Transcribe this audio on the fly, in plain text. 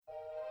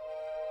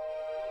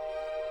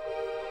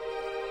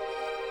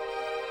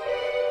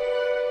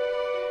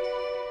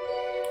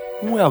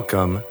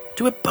Welcome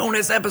to a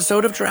bonus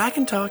episode of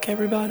Dragon Talk,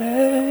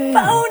 everybody.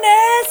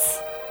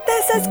 Bonus!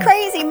 This is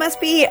crazy. Must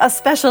be a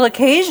special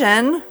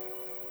occasion.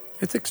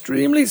 It's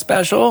extremely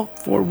special,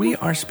 for we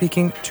are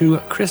speaking to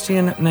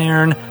Kristian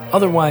Nairn,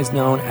 otherwise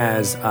known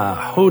as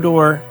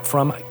Hodor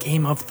from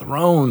Game of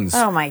Thrones.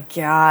 Oh my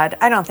god.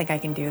 I don't think I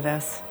can do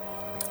this.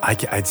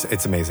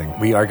 It's amazing.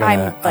 We are going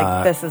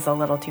to... this is a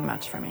little too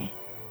much for me.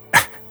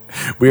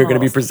 We are going to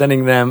be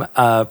presenting them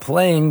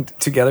playing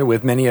together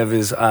with many of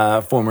his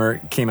former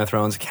Game of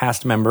Thrones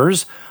cast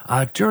members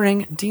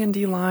during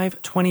D&D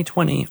Live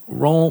 2020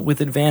 Roll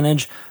with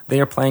Advantage. They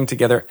are playing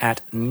together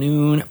at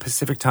noon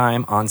Pacific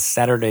time on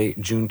Saturday,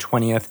 June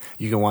 20th.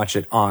 You can watch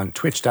it on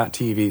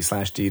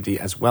twitch.tv/D&D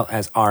as well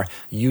as our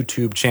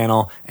YouTube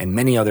channel and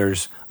many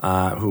others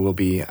who will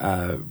be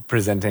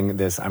presenting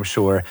this, I'm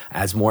sure,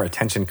 as more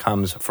attention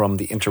comes from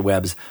the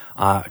interwebs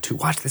to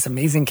watch this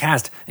amazing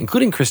cast,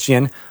 including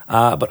Kristian,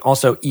 but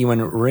also Ewan,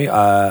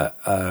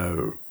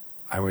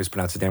 I always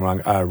pronounce his name wrong,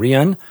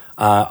 Rian,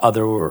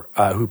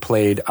 who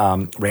played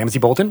Ramsay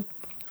Bolton,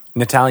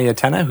 Natalia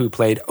Tena, who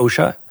played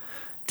Osha,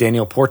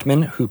 Daniel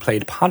Portman, who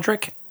played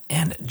Podrick,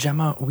 and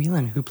Gemma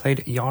Whelan, who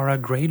played Yara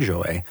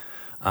Greyjoy.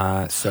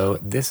 So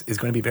this is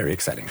going to be very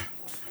exciting.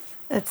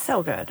 It's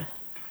so good.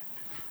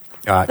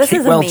 This Kate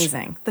is Welch,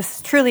 amazing. This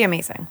is truly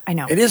amazing. I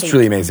know. It is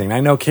truly amazing.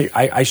 I know Kate.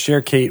 I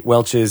share Kate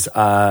Welch's,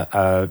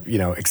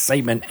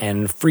 excitement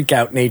and freak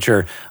out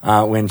nature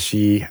when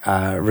she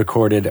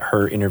recorded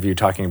her interview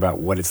talking about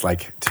what it's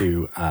like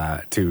to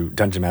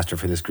Dungeon Master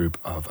for this group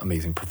of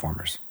amazing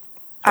performers.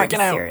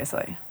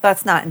 Seriously,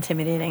 that's not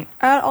intimidating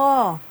at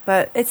all.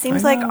 But it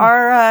seems like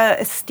our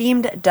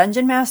esteemed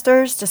Dungeon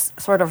Masters just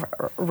sort of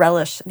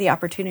relish the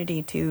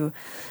opportunity to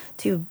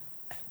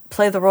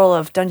play the role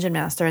of Dungeon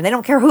Master, and they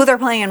don't care who they're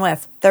playing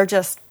with. They're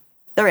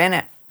in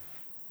it.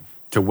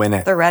 To win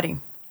it. They're ready.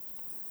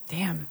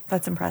 Damn,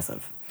 that's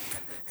impressive.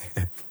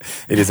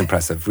 It is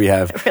impressive. We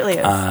have... It really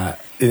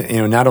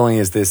is. Not only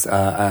is this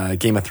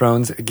Game of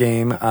Thrones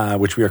game,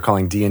 which we are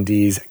calling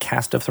D&D's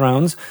Cast of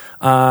Thrones,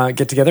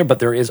 get together, but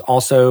there is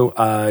also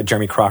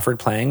Jeremy Crawford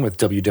playing with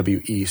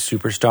WWE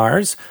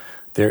Superstars.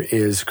 There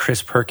is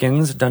Chris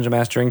Perkins dungeon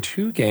mastering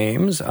 2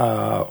 games,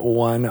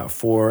 one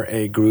for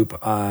a group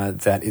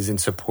that is in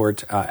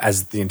support,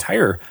 as the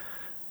entire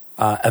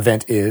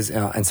event is,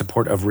 in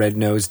support of Red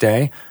Nose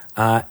Day,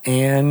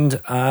 and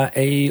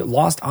a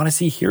Lost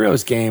Odyssey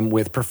Heroes game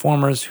with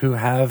performers who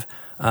have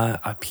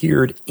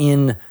appeared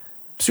in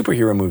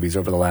superhero movies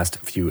over the last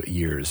few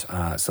years.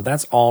 So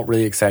that's all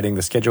really exciting.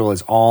 The schedule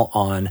is all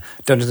on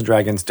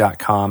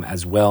DungeonsandDragons.com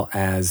as well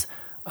as...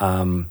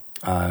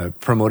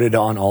 promoted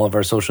on all of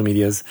our social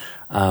medias.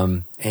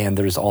 And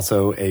there's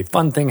also a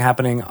fun thing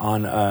happening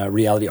on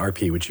Reality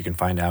RP, which you can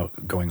find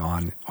out going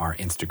on our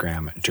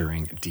Instagram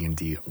during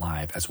D&D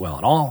Live as well.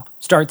 It all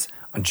starts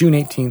on June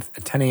 18th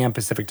at 10 a.m.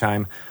 Pacific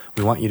time.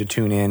 We want you to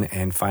tune in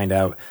and find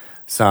out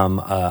some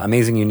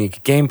amazing,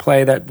 unique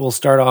gameplay that will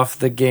start off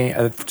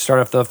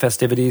the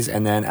festivities.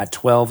 And then at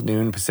 12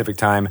 noon Pacific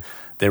time,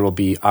 there will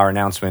be our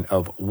announcement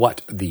of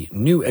what the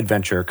new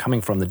adventure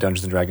coming from the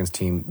Dungeons & Dragons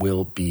team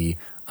will be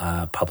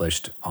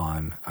published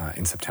on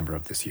in September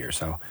of this year.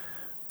 So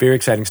very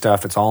exciting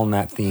stuff. It's all in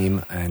that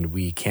theme, and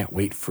we can't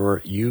wait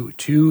for you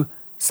to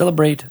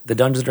celebrate the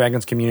Dungeons &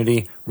 Dragons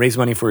community, raise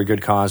money for a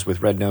good cause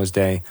with Red Nose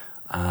Day,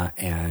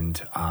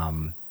 and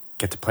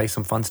get to play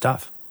some fun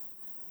stuff.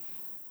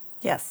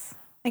 Yes.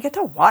 I get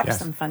to watch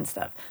some fun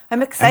stuff.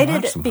 I'm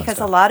excited because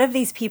a lot of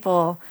these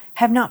people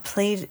have not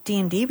played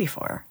D&D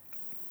before.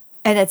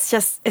 And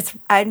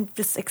I'm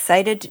just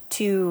excited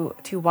to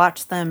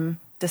watch them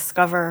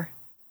discover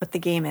what the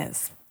game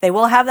is. They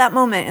will have that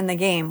moment in the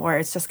game where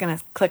it's just going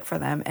to click for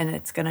them, and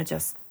it's going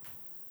to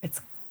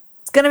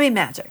be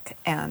magic.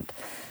 And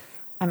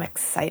I'm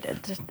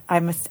excited.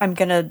 I'm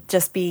going to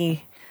just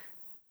be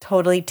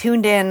totally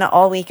tuned in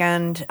all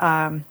weekend.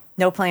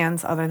 No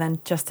plans other than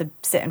just to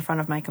sit in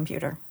front of my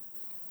computer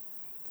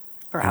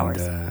for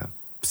hours.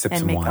 Sip and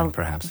some make wine,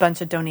 perhaps. A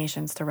bunch of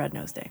donations to Red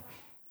Nose Day.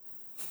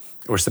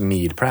 Or some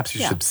mead. Perhaps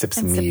you should sip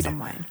some mead. Sip some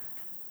wine.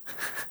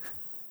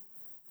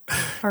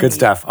 Good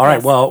stuff. All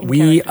right. Well,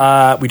 we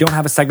don't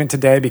have a segment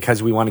today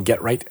because we want to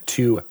get right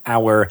to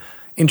our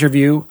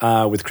interview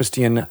with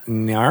Kristian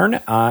Nairn.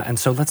 And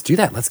so let's do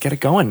that. Let's get it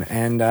going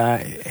and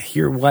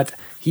hear what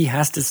he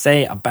has to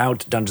say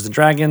about Dungeons &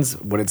 Dragons,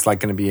 what it's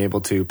like going to be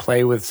able to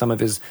play with some of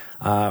his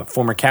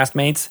former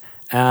castmates,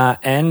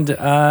 and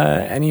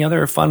any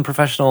other fun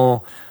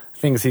professional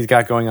things he's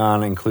got going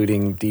on,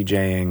 including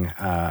DJing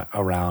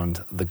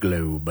around the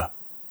globe.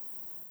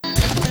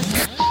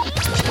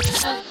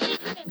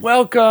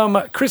 Welcome,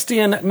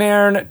 Kristian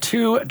Nairn,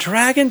 to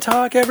Dragon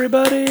Talk,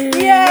 everybody!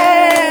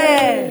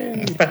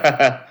 Yay!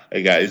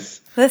 Hey,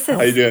 guys.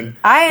 How you doing?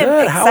 I am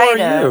Good. excited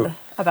How are you?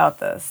 about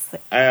this.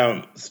 I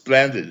am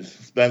splendid.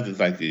 Splendid,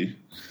 thank you.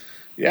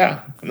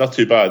 Yeah, not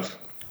too bad.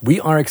 We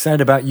are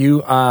excited about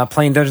you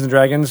playing Dungeons &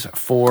 Dragons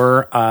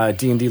for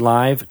D&D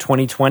Live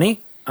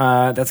 2020.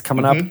 That's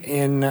coming up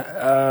in,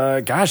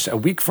 a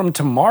week from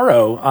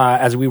tomorrow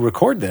as we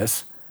record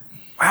this.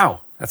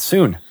 Wow, that's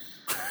soon.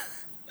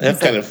 That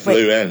kind of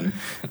flew in.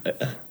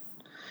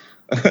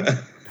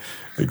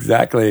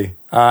 Exactly.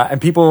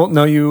 And people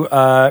know you,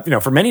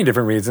 for many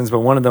different reasons, but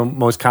one of the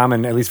most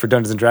common, at least for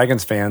Dungeons &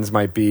 Dragons fans,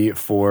 might be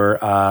for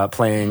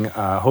playing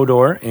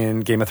Hodor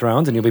in Game of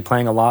Thrones, and you'll be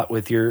playing a lot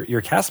with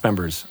your cast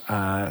members.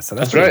 So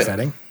that's pretty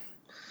exciting.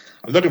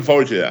 I'm looking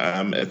forward to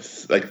it.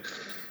 It's like,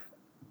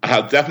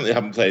 I definitely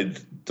haven't played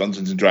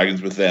Dungeons &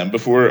 Dragons with them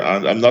before,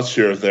 and I'm not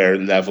sure of their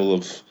level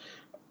of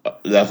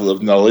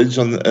knowledge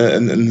in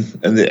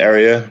the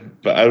area,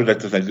 but I would like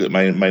to think that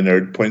my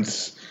nerd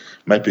points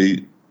might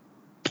be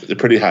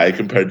pretty high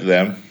compared to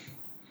them.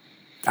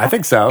 I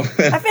think so. I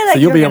feel like so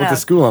you'll be able to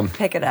school them.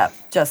 Pick it up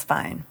just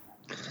fine.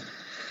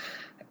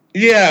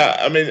 Yeah,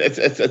 I mean, it's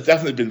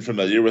definitely been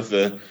familiar with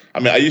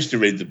I used to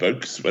read the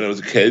books when I was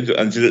a kid,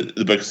 and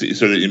the books that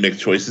you make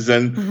choices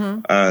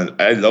in,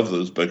 and I love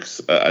those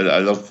books. I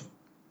love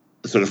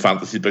sort of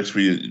fantasy books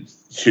where you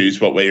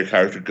choose what way your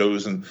character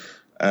goes, and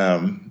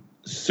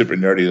super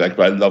nerdy,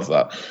 but I love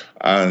that.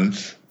 And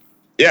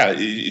yeah,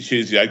 you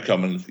choose the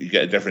outcome and you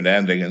get a different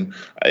ending. And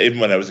even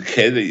when I was a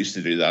kid, I used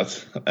to do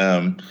that.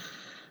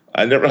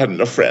 I never had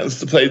enough friends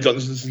to play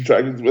Dungeons and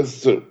Dragons with.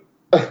 So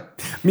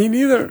Me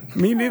neither.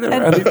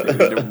 Are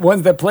the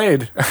ones that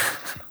played.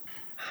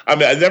 I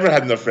mean, I never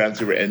had enough friends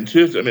who were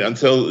into it. I mean,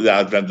 until the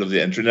advent of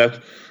the internet,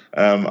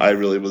 I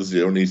really was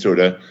the only sort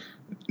of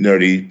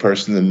nerdy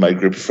person in my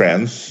group of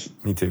friends.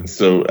 Me too.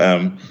 So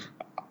I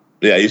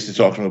used to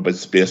talk to them about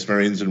Space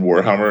Marines and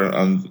Warhammer,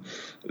 and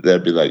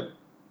they'd be like,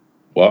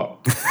 "What?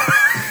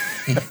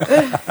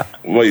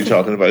 What are you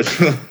talking about?"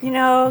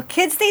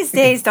 Kids these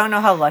days don't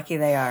know how lucky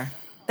they are.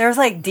 There's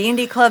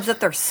D&D clubs at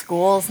their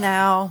schools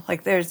now.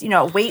 There's,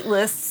 wait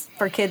lists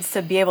for kids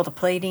to be able to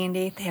play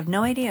D&D. They have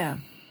no idea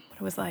what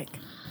it was like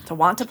to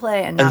want to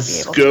play and not be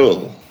able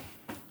to.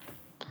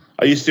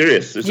 Are you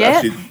serious?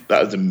 Actually,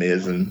 that is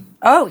amazing.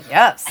 Oh,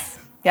 yes.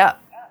 Yeah.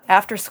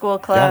 After school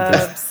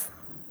clubs.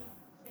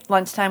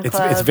 Lunchtime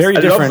clubs. It's very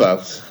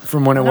different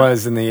from when it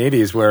was in the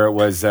 80s, where it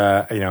was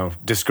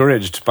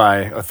discouraged by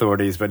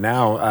authorities. But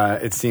now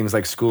it seems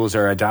like schools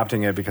are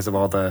adopting it because of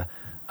all the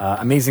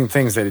amazing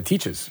things that it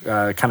teaches,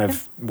 kind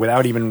of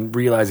without even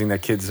realizing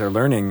that kids are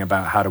learning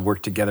about how to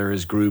work together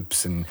as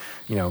groups, and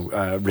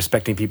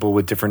respecting people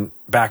with different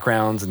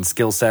backgrounds and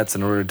skill sets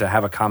in order to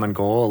have a common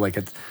goal.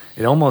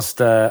 It almost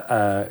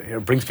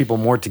brings people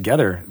more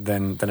together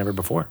than ever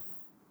before.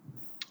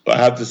 I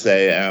have to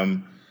say,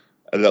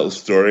 a little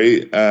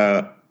story.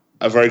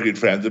 A very good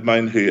friend of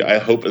mine, who I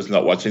hope is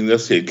not watching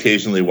this, he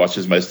occasionally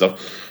watches my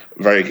stuff,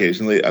 very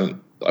occasionally, and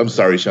I'm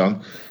sorry,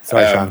 Sean.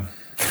 Sorry, Sean.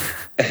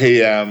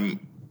 He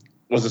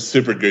was a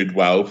super good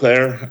WoW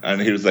player,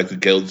 and he was the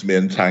guild's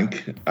main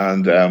tank,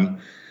 and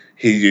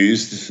he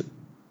used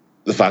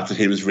the fact that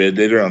he was raid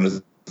leader on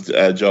his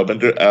job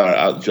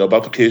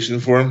application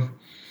for him.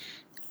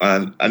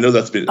 And I know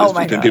there's been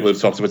people who've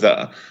talked about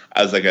that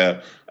as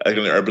an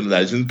urban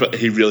legend, but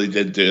he really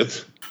did do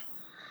it.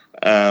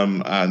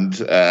 And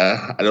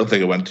I don't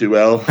think it went too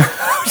well.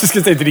 I was just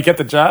gonna say, did he get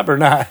the job or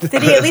not?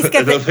 Did he at least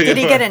get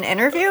get an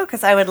interview?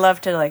 Because I would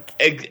love to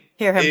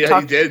hear him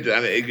talk. He did,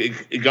 and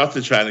he got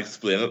to try and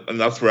explain it, and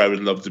that's where I would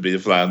love to be a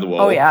fly on the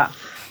wall. Oh yeah,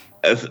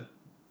 it's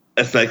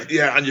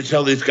and you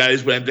tell these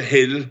guys when to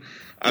heal,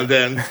 and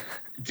then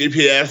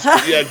DPS,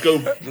 go,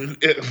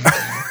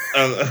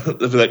 and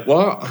they'll be like,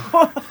 what?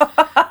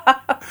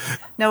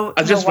 No,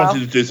 I just wanted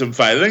to do some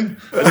filing.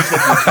 I just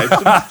wanted to type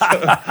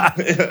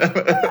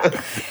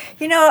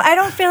some. I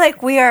don't feel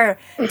like we are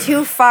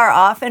too far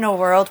off in a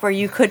world where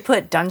you could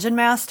put Dungeon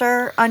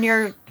Master on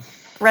your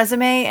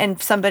resume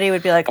and somebody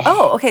would be like,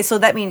 oh, okay, so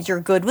that means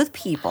you're good with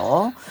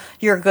people,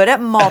 you're good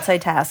at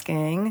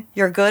multitasking,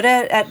 you're good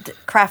at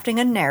crafting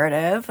a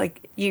narrative,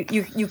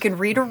 you can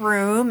read a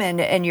room,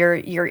 and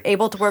you're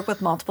able to work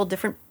with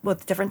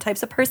different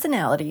types of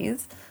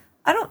personalities.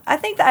 I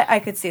think that I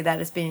could see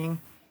that as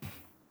being...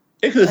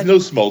 There's no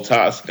small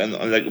task, and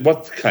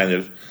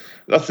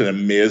that's an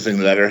amazing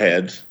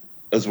letterhead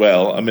as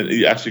well. I mean,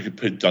 you actually could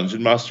put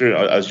Dungeon Master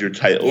as your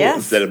title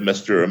instead of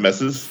Mr. or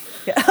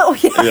Mrs. Yeah. Oh,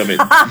 yeah. You know what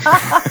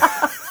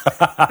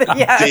I mean?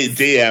 Yes.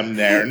 DM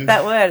Nairn.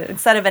 That would,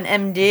 instead of an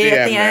MD DM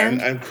at the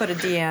end, I'm put a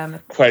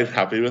DM. Quite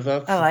happy with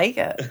that. I like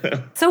it.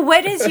 So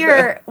what is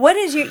your,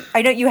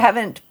 I know you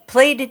haven't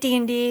played at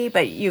D&D,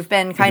 but you've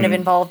been kind of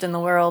involved in the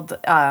world,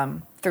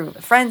 through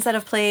friends that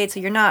have played, so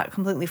you're not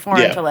completely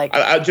foreign to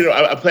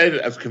I played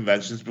it at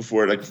conventions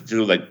before,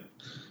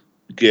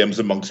 games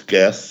amongst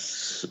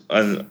guests,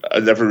 and I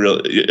never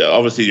really.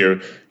 Obviously,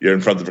 you're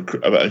in front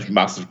of a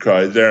massive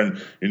crowd there,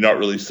 and you're not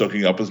really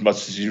soaking up as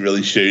much as you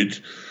really should.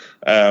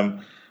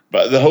 But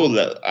the whole,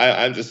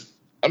 I'm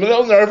a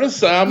little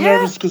nervous. I'm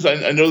nervous because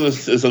I know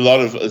there's a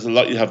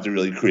lot you have to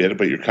really create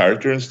about your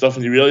character and stuff,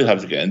 and you really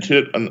have to get into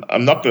it. And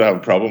I'm not going to have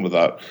a problem with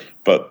that,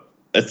 but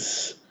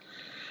it's.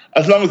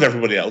 As long as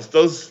everybody else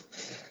does.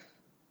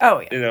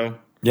 Oh, yeah.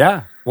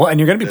 Yeah. Well, and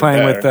you're going to be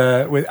playing with.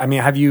 I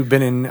mean, have you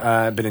been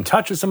in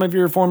touch with some of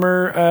your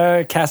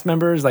former cast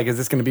members? Is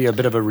this going to be a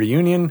bit of a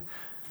reunion?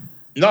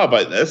 Not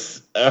about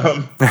this,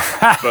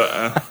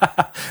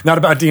 but not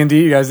about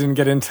D&D. You guys didn't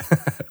get into.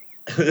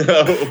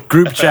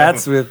 Group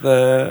chats with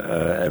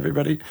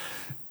everybody.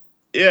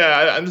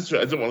 Yeah, I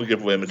don't want to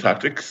give away my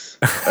tactics.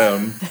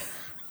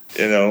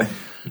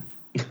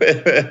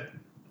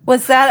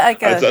 Was that like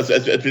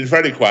it's been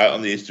fairly quiet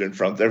on the Eastern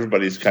Front.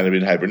 Everybody's kind of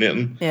been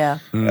hibernating. Yeah.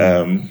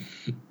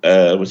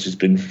 Which has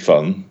been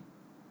fun.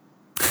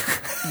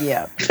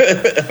 Yeah.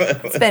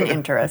 It's been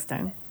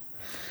interesting.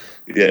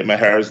 Yeah, my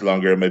hair is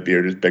longer and my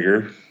beard is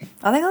bigger.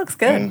 I think it looks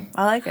good.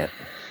 I like it.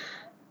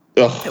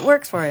 Ugh. It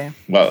works for you.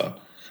 Well,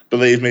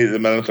 believe me, the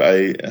minute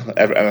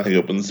anything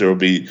opens, there will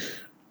be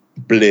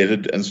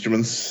bladed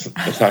instruments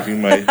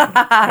attacking my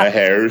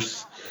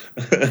hairs.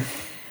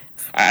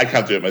 I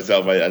can't do it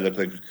myself. I look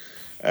like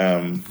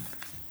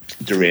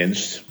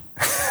deranged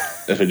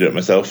if I do it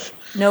myself.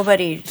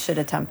 Nobody should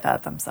attempt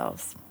that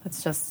themselves.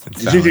 It's just.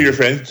 Did you do your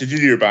friends? Did you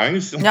do your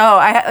bangs? No,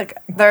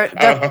 they're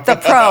the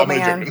pro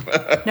man.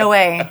 No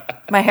way.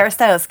 My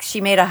hairstylist,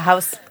 she made a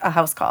house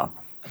call,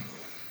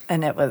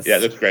 and it was. Yeah,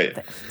 that's great.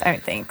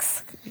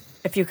 Thanks.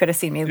 If you could have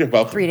seen me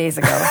 3 days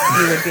ago,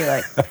 you would be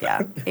like,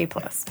 yeah, A+.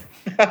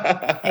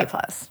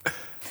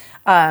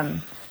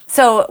 A+.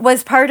 So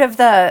was part of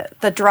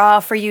the draw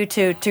for you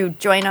to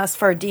join us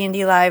for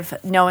D&D Live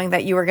knowing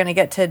that you were going to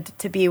get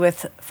to be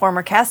with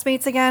former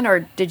castmates again,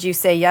 or did you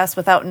say yes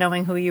without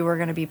knowing who you were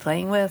going to be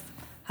playing with?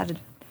 I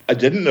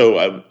didn't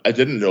know. I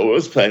didn't know I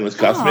was playing with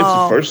castmates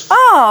at first.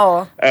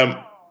 Oh.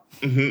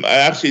 I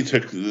actually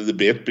took the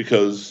bait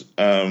because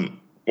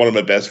one of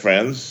my best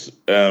friends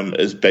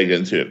is big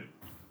into it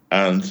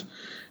and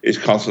is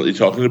constantly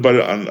talking about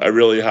it, and I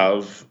really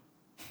have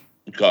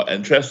got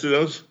interested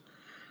in it.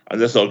 And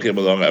this all came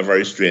along at a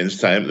very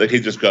strange time. Like, he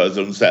just got his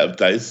own set of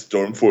dice,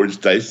 Stormforged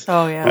dice.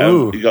 Oh,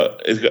 yeah. He's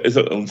got his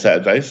own set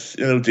of dice,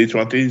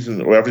 D20s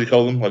and whatever you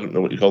call them. I don't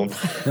know what you call them.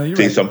 No, you're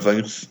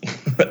D-somethings.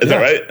 Is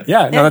that right?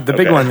 Yeah, no, the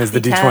big one is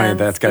the D10s, D20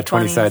 that's got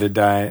 20-sided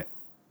die.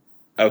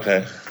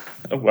 Okay.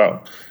 Oh,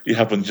 wow. You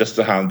have one just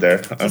a hand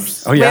there.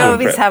 We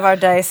always have our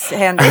dice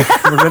handy.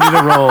 We're ready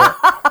to roll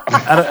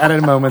at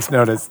a moment's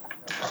notice.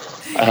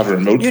 I have a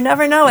remote. You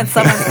never know when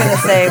someone's going to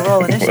say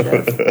roll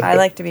initiative. I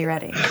like to be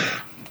ready.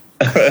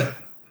 I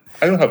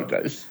don't have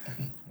a dice.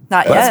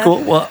 Not yet. That's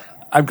cool. Well,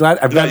 I'm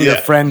glad your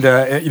friend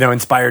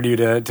inspired you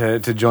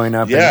to join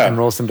up and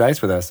roll some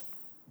dice with us.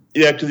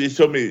 Yeah, because he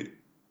told me,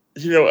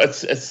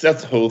 it's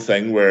that whole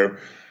thing where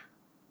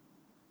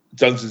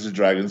Dungeons and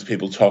Dragons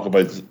people talk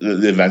about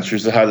the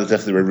adventures they had as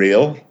if they were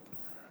real.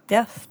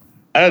 Yes.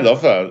 And I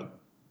love that.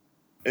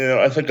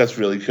 I think that's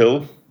really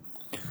cool.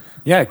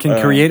 Yeah, it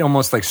can create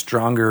almost like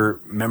stronger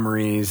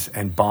memories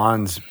and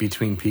bonds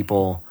between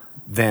people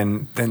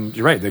than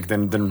you're right,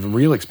 than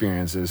real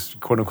experiences,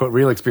 quote unquote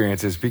real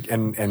experiences.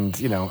 And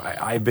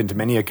I've been to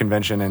many a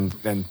convention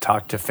and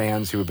talked to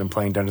fans who have been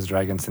playing Dungeons and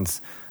Dragons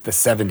since the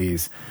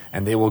 70s,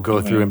 and they will go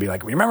through and be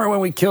like, remember when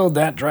we killed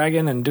that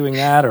dragon and doing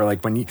that, or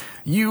like when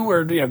you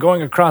were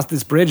going across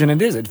this bridge,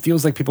 and it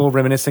feels like people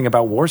reminiscing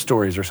about war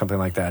stories or something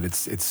like that.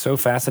 It's so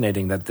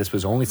fascinating that this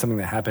was only something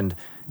that happened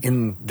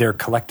in their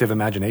collective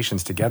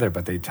imaginations together,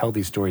 but they tell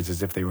these stories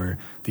as if they were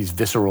these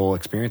visceral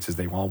experiences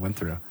they all went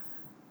through.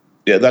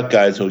 Yeah, that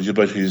guy I told you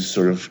about, who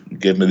sort of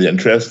gave me the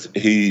interest,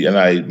 he and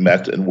I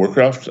met in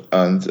Warcraft,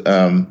 and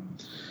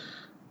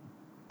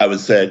I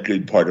would say a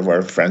good part of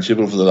our friendship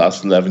over the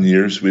last 11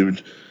 years,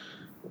 it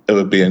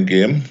would be in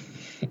game,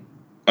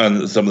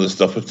 and some of the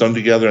stuff we've done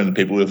together, and the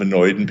people we've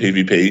annoyed in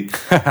PvP.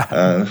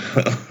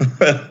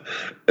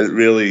 It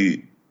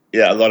really,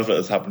 a lot of it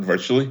has happened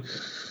virtually,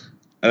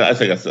 and I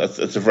think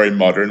it's a very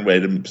modern way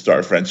to start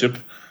a friendship.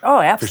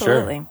 Oh,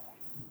 absolutely.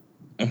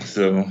 For sure.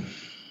 So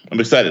I'm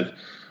excited.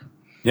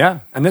 Yeah,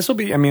 and this will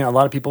be, a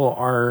lot of people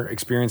are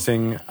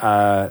experiencing,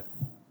 the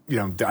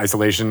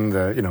isolation,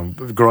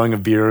 the growing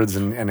of beards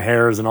and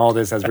hairs and all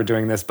this as we're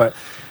doing this. But,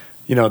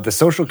 the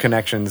social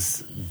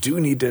connections do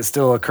need to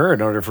still occur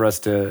in order for us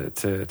to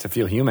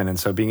feel human. And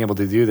so being able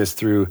to do this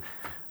through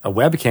a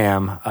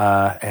webcam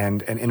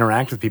and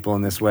interact with people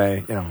in this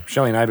way,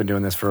 Shelley and I have been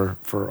doing this for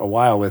a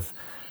while with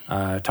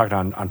talking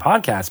on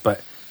podcasts.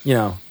 But,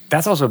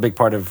 that's also a big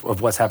part of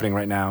what's happening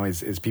right now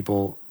is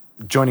people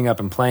joining up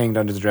and playing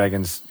Dungeons and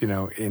Dragons,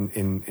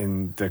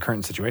 in the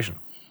current situation.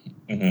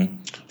 Mm-hmm.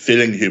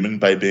 Feeling human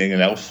by being an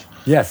elf.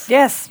 Yes.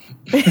 Yes.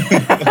 And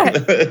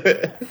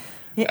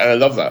I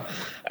love that.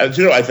 And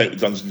I think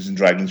Dungeons and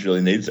Dragons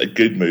really needs a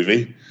good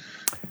movie.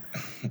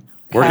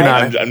 Working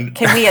on it.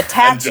 Can we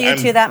attach you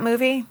to that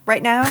movie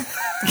right now?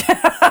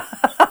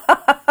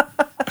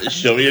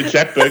 Show me a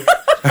checkbook.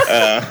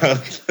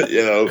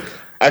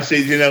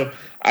 Actually,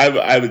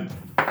 I would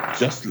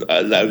just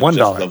 $1.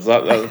 Just love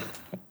that.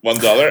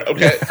 $1,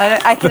 okay.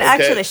 I can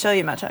actually show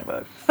you my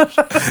checkbook. It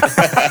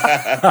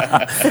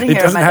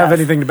doesn't have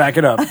anything to back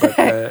it up. But,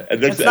 it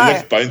looks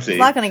bouncy. It's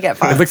not going to get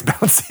far. It looks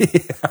bouncy.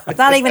 It's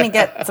not even going to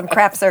get some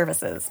crap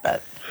services,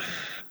 but...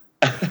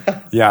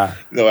 Yeah.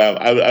 No,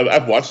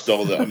 I've watched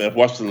all of them. I've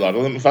watched a lot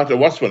of them. In fact, I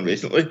watched one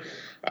recently,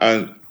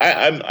 and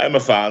I'm a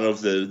fan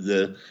of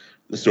the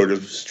sort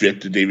of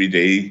straight to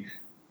DVD,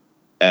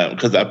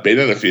 because I've been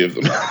in a few of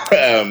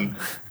them,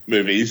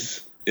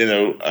 movies.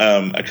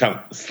 I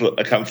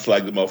can't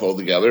slag them off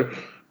altogether,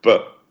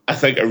 but I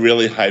think, a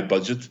really high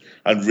budget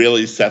and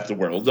really set the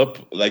world up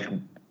like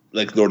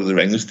Lord of the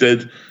Rings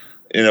did,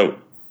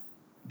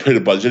 put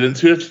a budget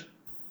into it,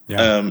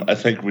 I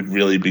think would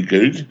really be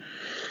good.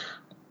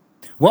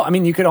 Well, I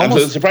mean, you could almost...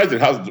 I'm so surprised it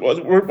hasn't.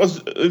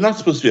 Was it not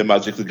supposed to be a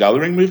Magic the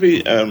Gathering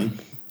movie?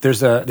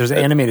 There's an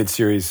animated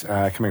series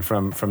coming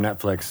from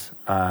Netflix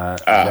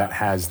that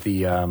has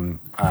the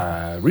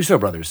Russo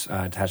brothers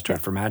attached to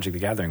it for Magic the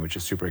Gathering, which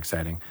is super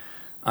exciting.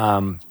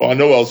 Well, I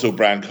know also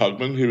Brian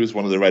Cogman, who was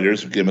one of the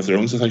writers of Game of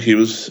Thrones. I think he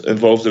was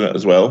involved in it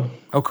as well.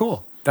 Oh,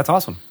 cool! That's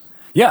awesome.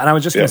 Yeah, and I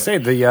was just going to say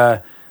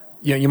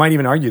you might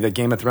even argue that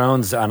Game of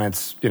Thrones on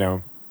its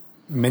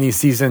many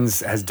seasons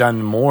has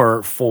done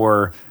more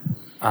for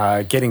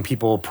getting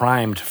people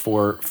primed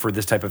for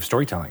this type of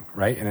storytelling,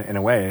 right? In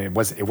a way, it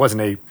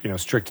wasn't a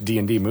strict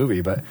D&D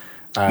movie, but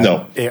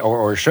no,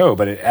 or show,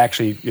 but it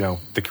actually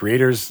the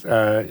creators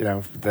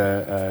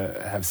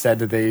have said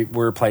that they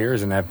were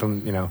players and have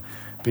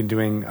been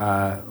doing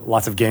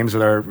lots of games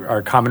with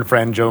our common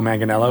friend Joe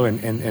Manganiello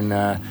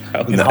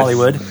in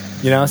Hollywood.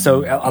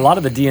 So a lot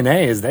of the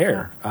DNA is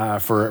there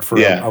for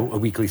a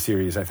weekly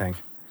series, I think.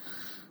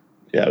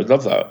 Yeah, I would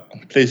love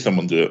that. Please,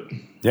 someone do it.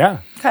 Yeah.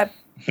 Okay.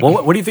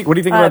 Well, what do you think? What do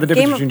you think about the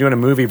difference between doing a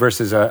movie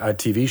versus a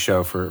TV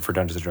show for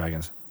Dungeons and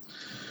Dragons?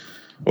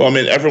 Well, I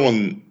mean,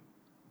 everyone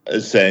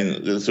is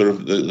saying the sort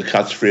of the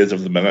catchphrase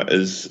of the minute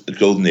is the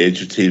golden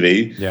age of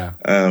TV. Yeah.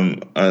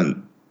 And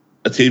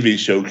a TV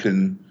show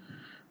can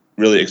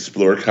really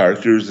explore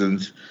characters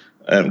and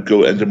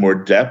go into more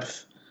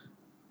depth.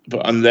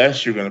 But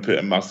unless you're going to put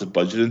a massive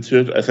budget into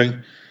it, I think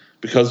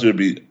because there would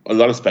be a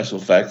lot of special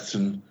effects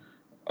and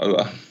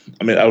I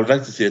would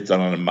like to see it done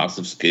on a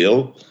massive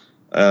scale.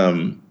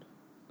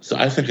 So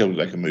I think I would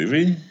like a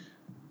movie.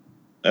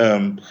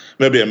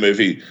 Maybe a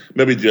movie.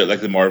 Maybe do it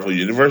like the Marvel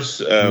Universe,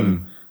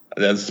 and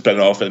then spin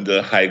off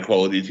into high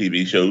quality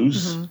TV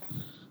shows. Mm-hmm.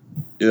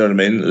 You know what I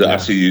mean? Yeah.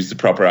 Actually use the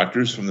proper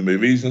actors from the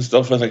movies and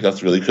stuff. I think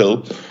that's really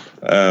cool.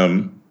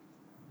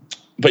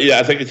 But yeah,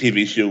 I think a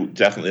TV show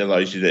definitely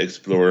allows you to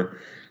explore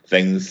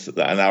things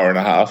that an hour and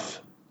a half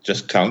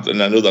just can't.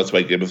 And I know that's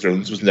why Game of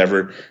Thrones was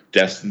never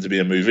destined to be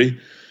a movie.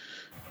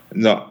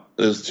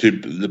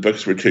 The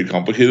books were too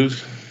complicated.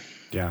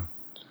 Yeah.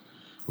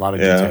 A lot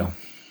of detail.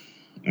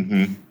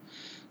 Mm-hmm.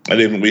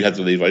 And even we had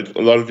to leave out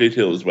a lot of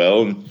detail as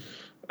well.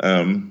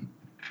 And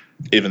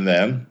even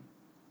then,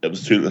 it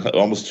was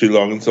almost too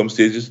long in some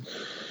stages.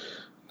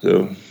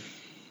 So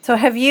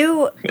have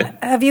you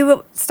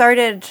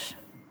started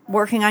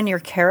working on your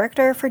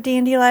character for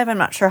D&D Live? I'm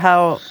not sure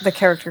how the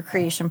character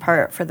creation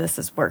part for this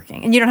is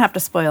working. And you don't have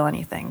to spoil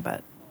anything,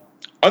 but...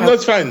 Oh, no,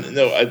 it's fine.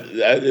 No,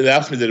 it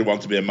asked me that I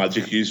want to be a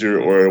magic user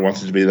or I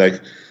wanted to be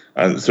like...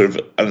 And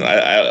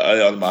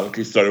I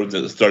automatically started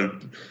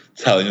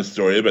telling a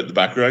story about the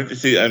background. You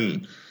see,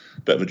 I'm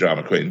a bit of a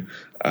drama queen.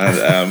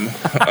 And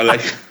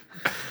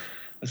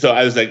so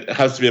I was like, it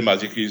has to be a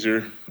magic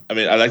user. I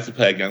mean, I like to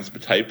play against my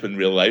type in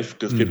real life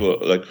because people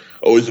are like,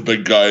 oh, he's a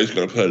big guy, he's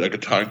going to play like a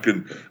tank.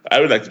 And I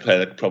would like to play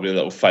like probably a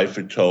little 5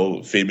 foot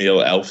tall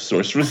female elf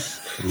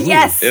sorceress.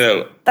 Yes.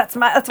 That's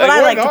what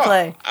I like to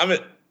play. I mean,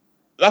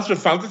 that's what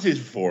fantasy's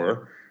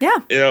for. Yeah.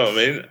 You know what I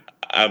mean?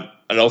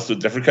 And also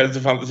different kinds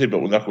of fantasy, but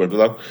we'll not go into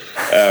that.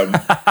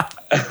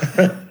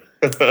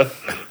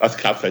 That's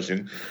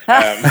catfishing.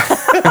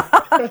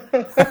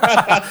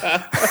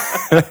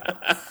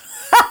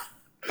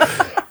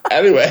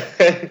 Anyway,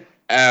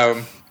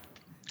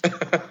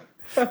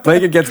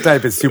 Playing Against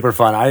Type is super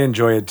fun. I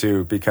enjoy it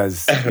too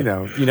because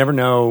you never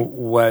know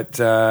what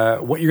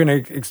you're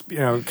going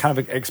to kind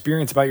of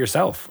experience about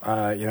yourself.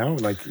 I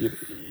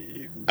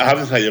have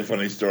to tell you a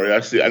funny story.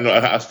 Actually, I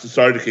know.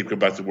 Sorry to keep going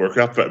back to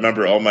Warcraft, but I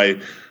remember all my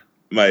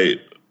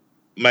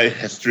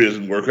history is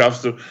in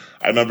Warcraft. So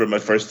I remember my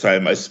first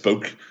time I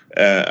spoke.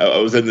 I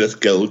was in this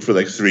guild for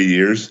like 3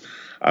 years.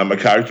 My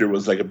character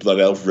was like a blood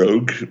elf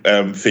rogue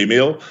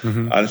female,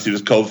 and she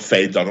was called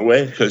Faye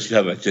Dunaway because she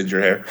had like ginger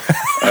hair.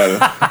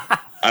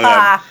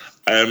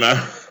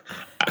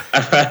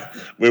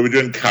 We were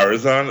doing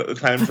Karazhan at the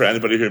time. For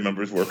anybody who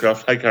remembers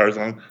Warcraft, hi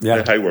Karazhan,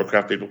 hi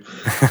Warcraft people.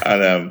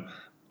 And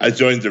I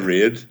joined the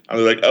raid, and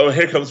they're like, "Oh,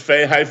 here comes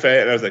Faye. Hi,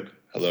 Faye." And I was like,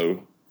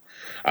 "Hello."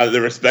 And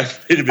they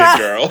expected me to be a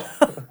girl.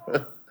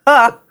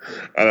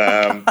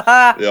 And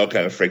they all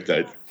kind of freaked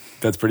out.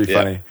 That's pretty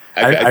funny.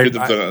 I could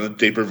have done it in a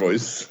deeper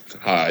voice.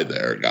 Hi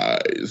there,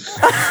 guys.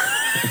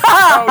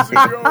 How's it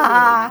going?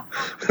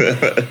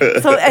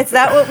 So is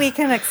that what we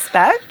can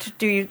expect?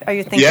 Are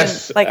you thinking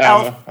like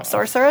elf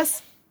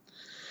sorceress?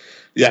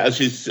 Yeah,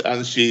 she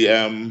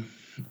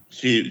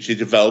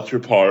developed her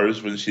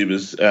powers when she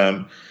was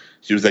like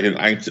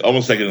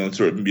almost like in a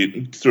sort of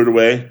mutant sort of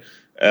way.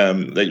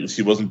 Like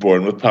she wasn't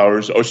born with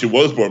powers, or she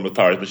was born with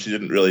powers, but she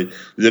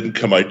didn't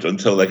come out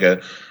until like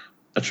a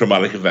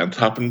traumatic event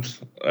happened.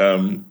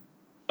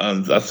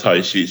 And that's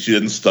how she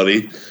didn't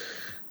study.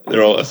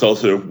 It's all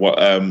sort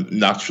of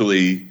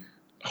naturally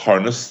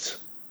harnessed,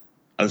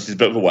 and she's a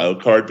bit of a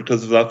wild card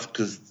because of that,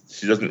 because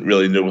she doesn't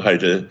really know how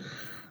to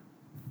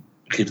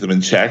keep them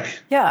in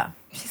check. Yeah,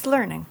 she's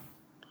learning.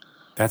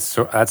 That's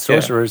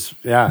sorcerers.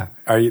 Yeah.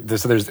 Are you?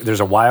 So there's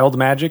a wild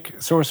magic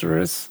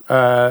sorceress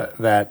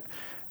that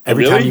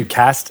every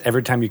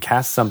time you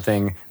cast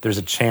something, there's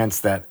a chance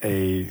that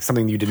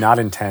something you did not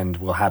intend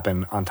will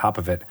happen on top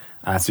of it.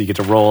 So you get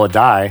to roll a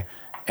die,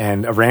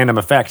 and a random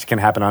effect can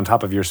happen on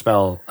top of your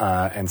spell.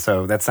 And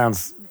so that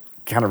sounds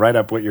kind of right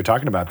up what you're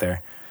talking about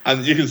there.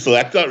 And you can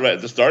select that right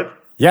at the start.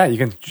 Yeah, you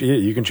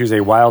can choose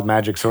a wild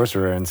magic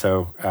sorcerer, and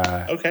so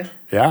okay.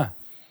 Yeah.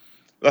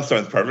 That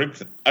sounds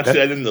perfect. Actually,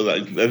 I didn't know that. I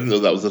didn't know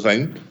that was a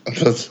thing.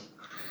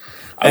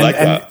 I like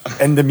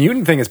that. And the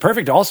mutant thing is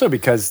perfect also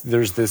because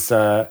there's this,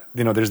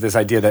 there's this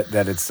idea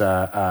that it's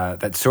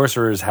that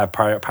sorcerers have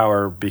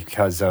power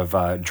because of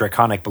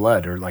draconic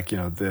blood, or like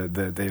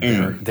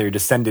they're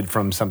descended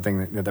from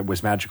something that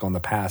was magical in the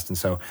past, and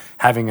so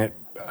having it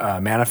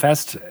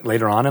manifest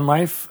later on in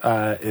life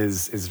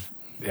is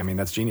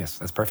that's genius.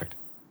 That's perfect.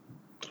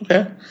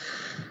 Okay,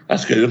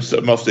 that's good.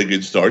 It must be a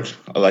good start.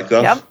 I like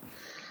that. Yep.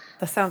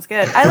 That sounds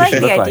good. I like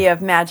the idea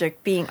of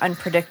magic being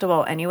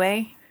unpredictable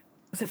anyway,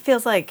 because it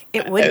feels like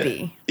it would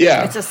be.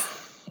 Yeah. It's just...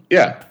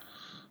 Yeah.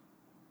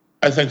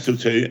 I think so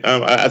too.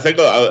 I think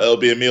it'll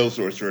be a male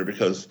sorcerer,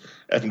 because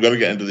if I'm going to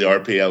get into the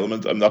RP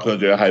element, I'm not going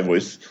to do a high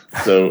voice.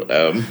 So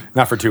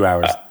not for 2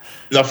 hours.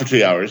 Not for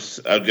 2 hours.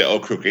 I'll get all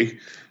croaky.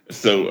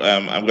 So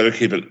I'm going to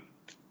keep it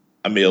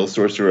a male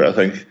sorcerer, I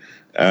think.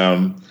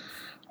 And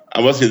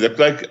what's he look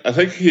like? I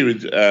think he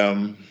would...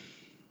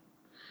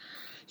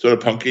 sort of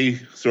punky,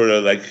 sort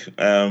of like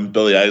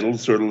Billy Idol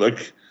sort of look.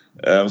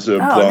 Sort of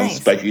blonde, nice.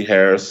 Spiky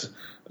hair,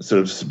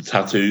 sort of some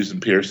tattoos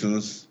and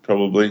piercings,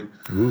 probably.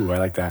 Ooh, I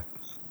like that.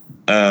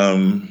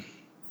 Yeah,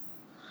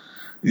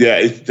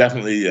 it's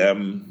definitely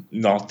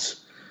not...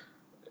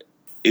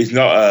 He's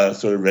not a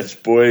sort of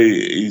rich boy.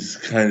 He's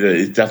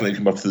definitely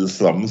come up to the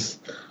slums.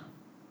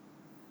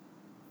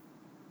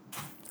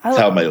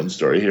 Tell my own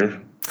story here.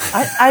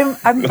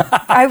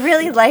 I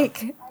really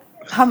like...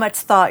 how much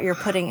thought you're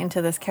putting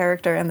into this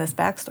character and this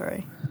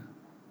backstory.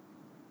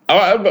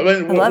 I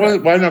mean,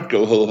 why not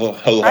go whole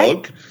hog?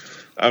 Right?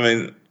 I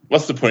mean,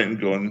 what's the point in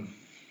going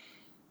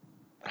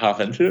half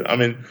into it? I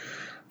mean,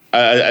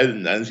 I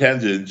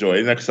intend to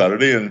enjoy next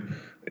Saturday, and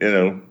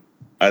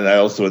and I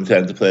also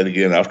intend to play it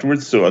again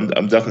afterwards. So I'm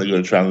definitely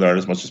going to try and learn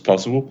as much as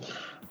possible.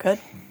 Good.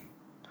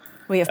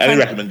 We have any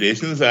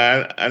recommendations?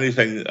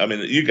 Anything? I mean,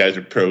 you guys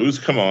are pros.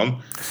 Come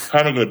on, how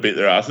am I going to beat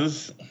their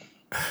asses?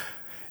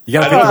 You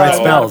got to pick the right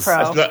spells.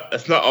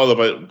 It's not all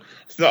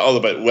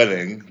about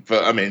winning,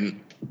 but I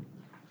mean,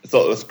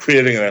 it's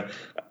creating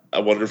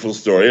a wonderful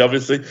story,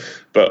 obviously.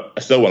 But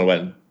I still want to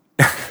win.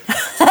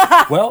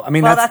 Well, I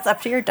mean, that's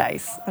up to your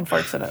dice,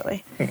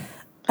 unfortunately.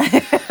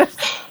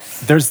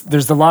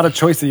 There's a lot of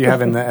choice that you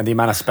have in the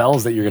amount of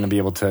spells that you're going to be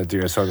able to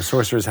do. So the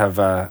sorcerers have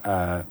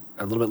a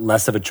little bit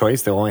less of a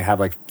choice. They'll only have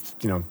 4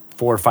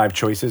 or 5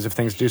 choices of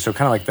things to do. So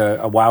kind of like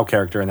a WoW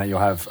character, in that you'll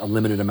have a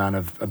limited amount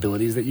of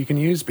abilities that you can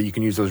use, but you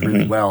can use those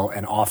really well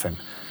and often.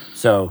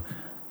 So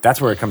that's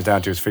where it comes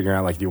down to, is figuring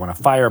out, do you want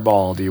a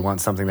fireball? Do you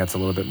want something that's a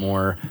little bit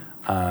more,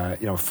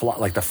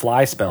 like the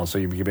fly spell, so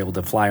you'll be able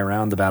to fly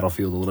around the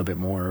battlefield a little bit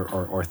more,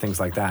 or things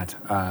like that.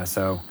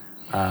 So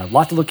a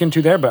lot to look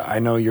into there, but I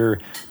know your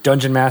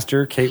dungeon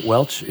master, Kate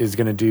Welch, is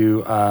going to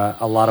do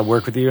a lot of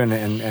work with you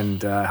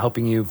and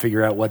helping you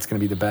figure out what's going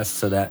to be the best,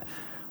 so that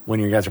when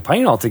you guys are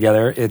playing all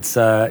together, it's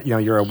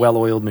you're a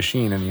well-oiled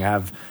machine, and you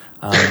have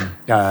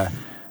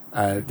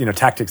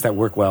tactics that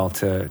work well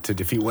to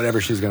defeat whatever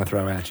she's going to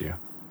throw at you.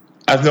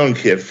 I've known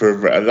Kate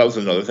that was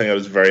another thing I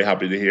was very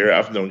happy to hear.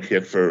 I've known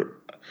Kate for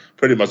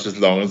pretty much as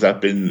long as I've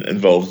been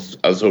involved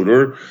as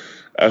Hodor.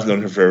 I've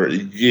known her for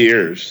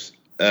years,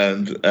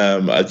 and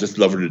I just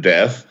love her to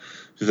death.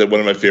 She's like one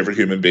of my favorite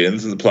human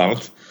beings on the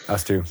planet.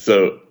 Us too.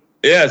 So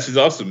yeah, she's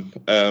awesome.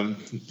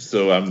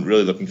 So I'm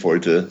really looking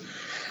forward to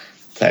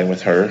playing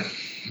with her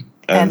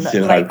and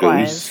seeing how it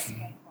goes.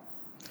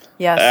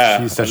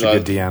 Yes, she's such a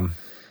good DM.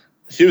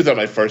 She was at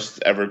my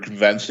first ever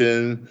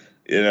convention.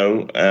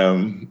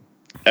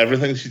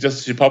 Everything.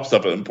 She pops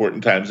up at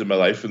important times in my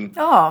life and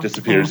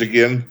disappears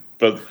again.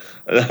 But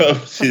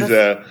she's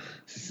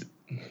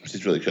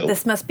really cool.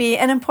 This must be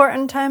an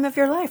important time of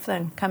your life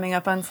then, coming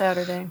up on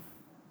Saturday.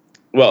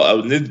 Well, I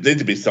would need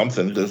to be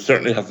something. There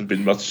certainly hasn't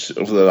been much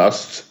over the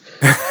last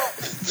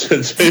 2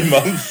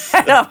 months.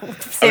 No,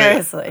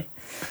 seriously.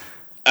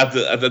 At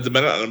the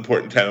minute, an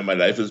important time in my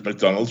life is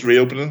McDonald's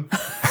reopening.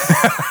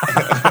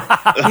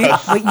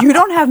 You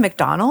don't have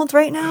McDonald's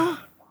right now?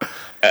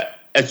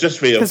 It's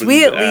just reopened. Because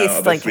we at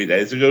least 3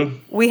 days ago.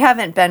 We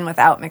haven't been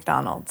without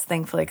McDonald's,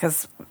 thankfully,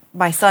 because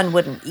my son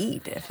wouldn't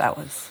eat if that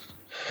was,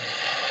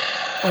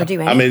 or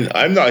do anything. I mean,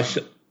 I'm not.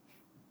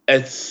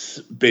 It's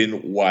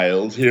been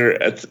wild here,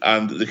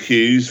 and the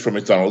queues for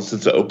McDonald's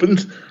since it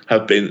opened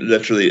have been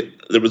literally.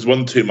 There was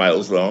one 2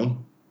 miles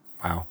long.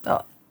 Wow.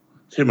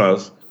 2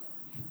 miles.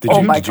 Did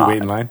you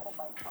wait in line?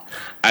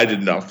 I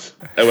did not.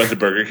 I went to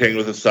Burger King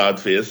with a sad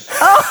face.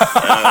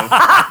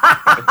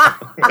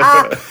 Oh my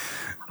gosh.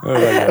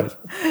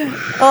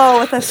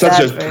 With a such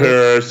sad a face.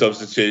 Poor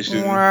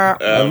substitution.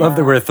 I love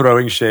that we're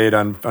throwing shade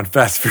on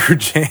fast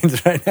food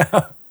chains right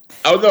now.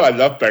 Oh no, I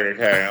love Burger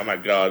King. Oh my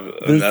god,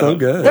 they're so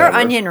good. They're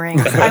onion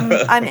rings.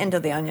 I'm into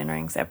the onion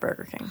rings at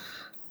Burger King.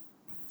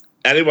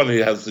 Anyone who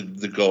has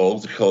the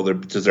gall to call their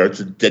desserts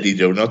a Diddy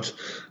donut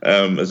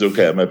is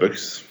okay in my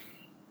books.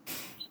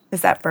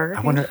 Is that Burger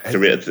King? I wonder.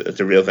 It's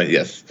a real thing.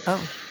 Yes. Oh.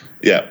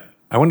 Yeah.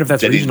 I wonder if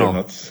that's Diddy regional.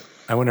 Donuts.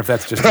 I wonder if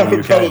that's just in the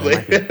UK. Probably.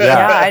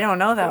 Yeah, I don't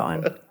know that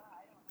one.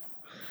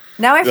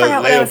 Now I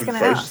forgot what I was going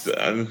to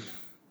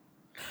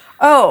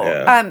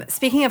ask.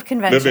 Speaking of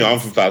conventions. Moving on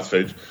from fast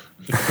food.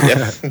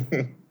 Yes.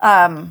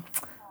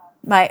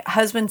 My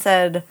husband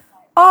said,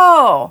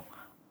 "Oh,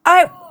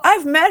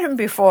 I've met him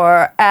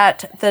before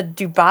at the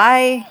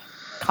Dubai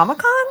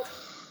Comic-Con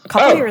a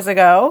couple years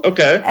ago.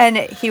 Okay. And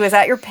he was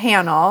at your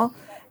panel,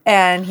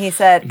 and he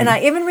said, and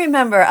I even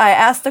remember I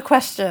asked the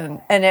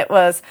question, and it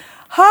was,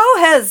 how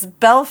has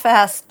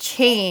Belfast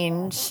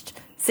changed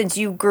since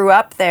you grew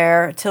up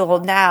there till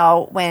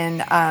now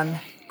when,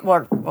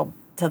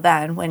 till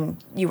then when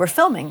you were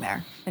filming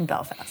there in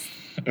Belfast?"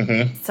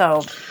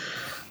 So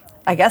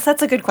I guess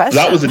that's a good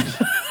question.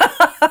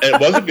 It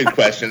was a good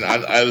question,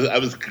 and I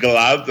was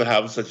glad to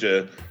have such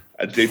a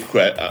deep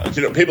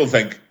question. People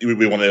think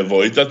we want to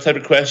avoid that type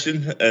of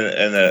question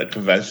in a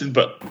convention,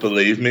 but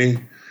believe me,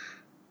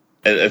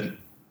 it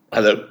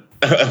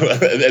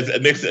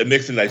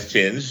makes a nice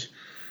change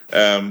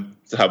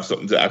to have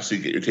something to actually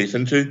get your teeth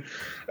into.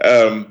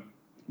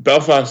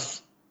 Belfast.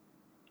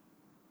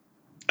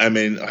 I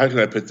mean, how can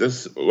I put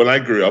this? When I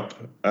grew up,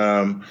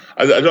 I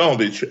don't want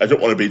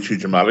to be too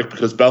dramatic,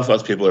 because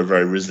Belfast people are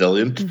very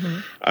resilient,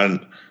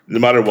 and no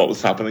matter what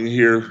was happening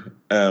here,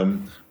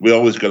 we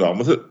always got on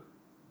with it.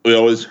 We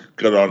always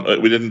got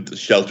on. We didn't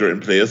shelter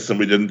in place, and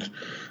we didn't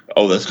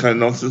all this kind of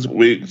nonsense.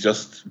 We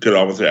just got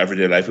on with our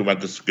everyday life. We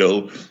went to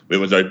school. We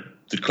went out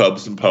to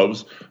clubs and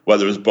pubs,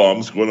 whether it was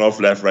bombs going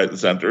off left, right, and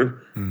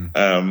centre,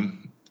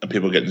 and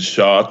people getting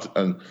shot,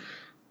 and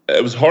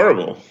it was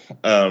horrible.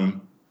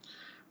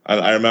 And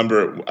I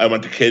remember I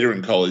went to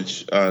catering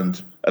college, and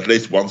at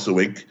least once a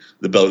week,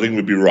 the building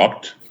would be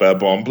rocked by a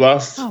bomb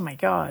blast. Oh, my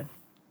God.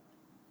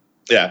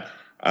 Yeah.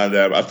 And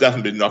I've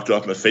definitely been knocked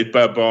off my feet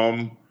by a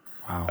bomb.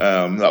 Wow.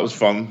 That was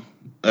fun.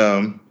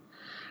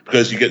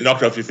 Because you get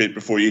knocked off your feet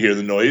before you hear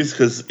the noise,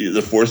 because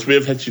the force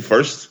wave hits you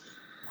first.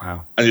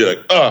 Wow. And you're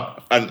like, oh,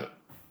 and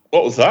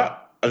what was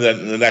that? And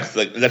then the next,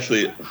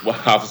 literally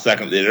half a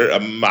second later,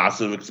 a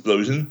massive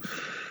explosion.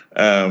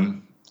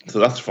 So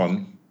that's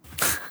fun.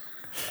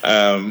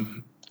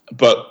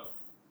 But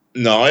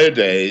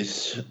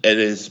nowadays, it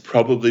is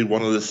probably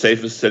one of the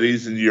safest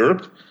cities in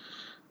Europe.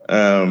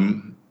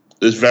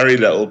 There's very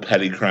little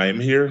petty crime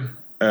here.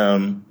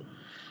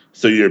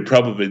 So you're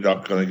probably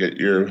not going to get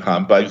your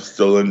handbag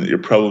stolen. You're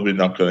probably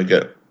not going to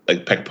get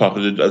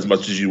pickpocketed as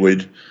much as you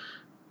would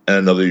in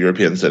another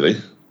European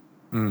city.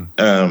 And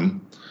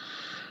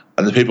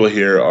the people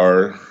here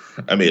are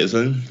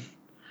amazing.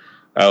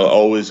 I'll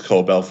always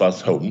call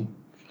Belfast home,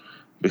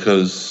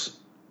 because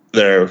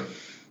they're...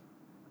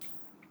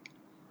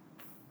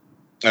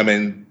 I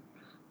mean,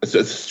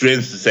 it's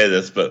strange to say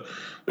this, but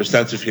their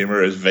sense of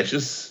humor is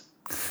vicious.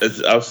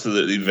 It's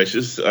absolutely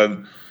vicious,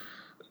 and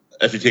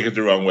if you take it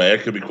the wrong way,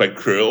 it can be quite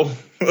cruel.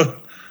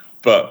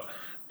 But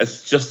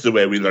it's just the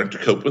way we learn to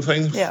cope with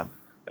things. Yeah.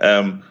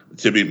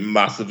 To be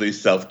massively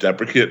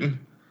self-deprecating,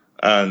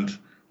 and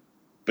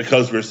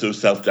because we're so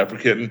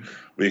self-deprecating,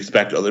 we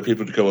expect other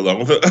people to go along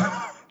with it.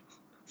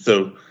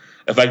 So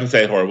if I can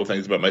say horrible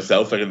things about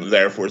myself, I can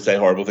therefore say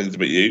horrible things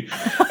about you.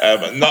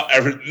 Not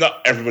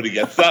everybody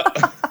gets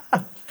that.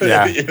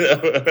 Yeah. You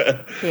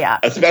know? Yeah.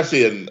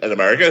 Especially in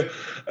America.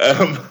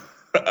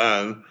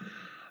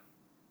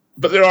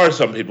 But there are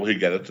some people who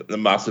get it, the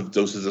massive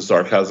doses of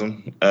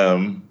sarcasm.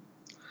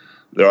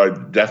 There are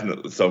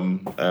definitely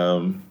some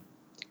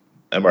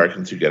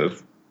Americans who get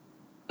it.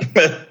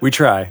 We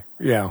try,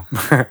 yeah.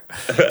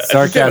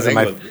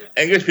 Sarcasm.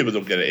 English people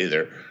don't get it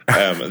either.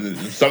 And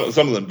some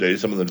of them do,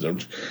 some of them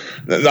don't.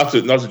 Not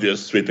to do a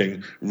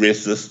sweeping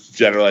racist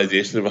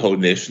generalization of a whole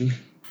nation.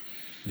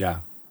 Yeah.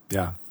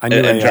 I knew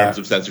in terms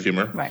of sense of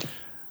humor, right?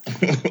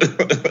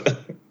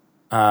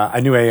 I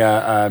knew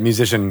a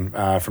musician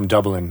from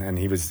Dublin, and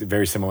he was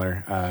very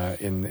similar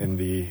in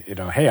the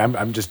hey,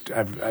 I'm just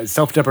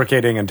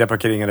self-deprecating and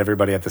deprecating at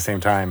everybody at the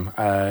same time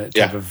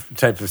type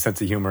of sense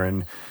of humor,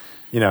 and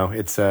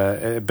it's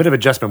a bit of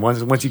adjustment.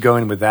 Once you go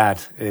in with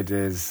that, it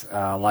is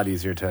a lot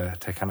easier to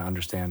kind of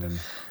understand, and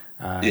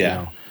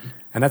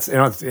and that's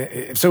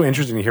it's so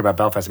interesting to hear about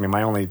Belfast. I mean,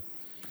 my only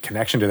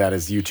connection to that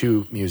is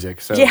U2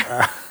 music, so.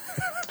 Yeah.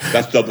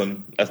 That's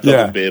Dublin. That's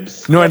Dublin,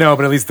 babes. No, I know,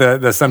 but at least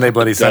the Sunday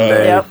Bloody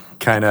Sunday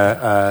kind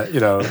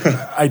of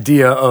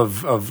idea of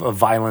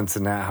violence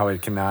and how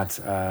it cannot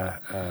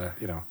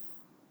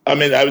I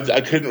mean,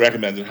 I couldn't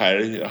recommend it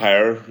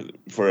higher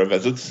for a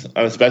visit,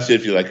 and especially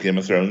if you like Game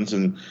of Thrones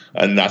and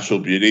natural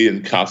beauty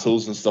and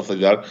castles and stuff like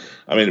that.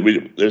 I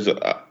mean,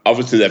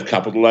 obviously they've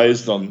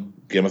capitalized on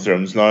Game of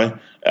Thrones now. It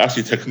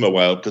actually took them a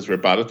while because we're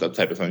bad at that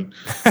type of thing,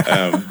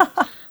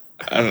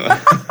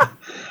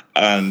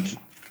 and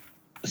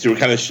so we're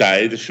kind of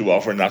shy to show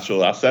off our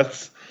natural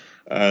assets,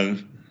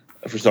 and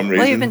for some reason.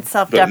 Well, you've been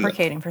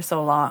self-deprecating for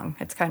so long.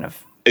 It's kind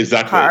of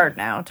hard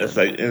now. It's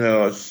like,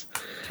 it's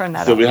turn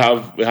that. So we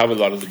have a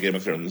lot of the Game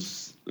of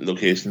Thrones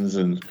locations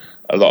and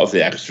a lot of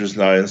the extras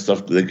now and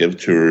stuff. They give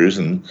tours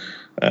and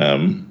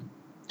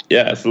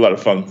it's a lot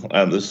of fun.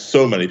 And there's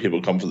so many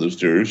people come for those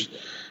tours.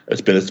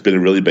 It's been a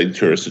really big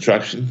tourist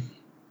attraction.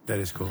 That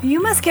is cool.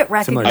 You must get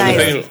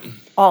recognized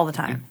all the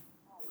time.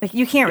 Like,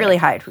 you can't really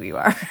hide who you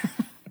are.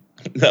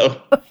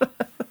 No.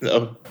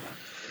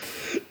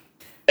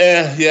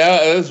 It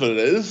is what it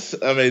is.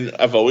 I mean,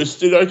 I've always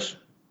stood out.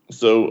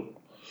 So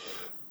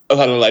I've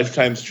had a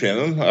lifetime's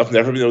training. I've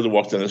never been able to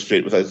walk down the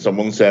street without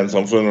someone saying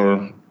something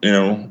or,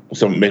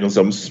 making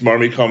some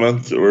smarmy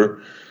comment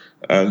or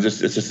it's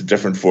just a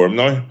different form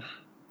now.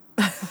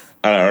 And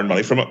I earn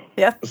money from it.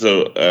 Yeah.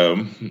 So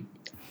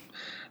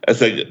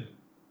it's like,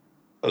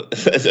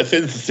 it feels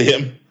the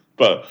same,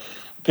 but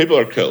people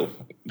are cool.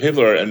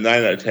 People are a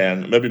 9 out of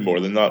 10, maybe more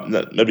than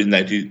that, maybe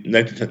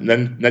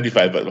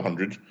 95 out of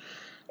 100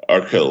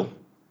 are cool.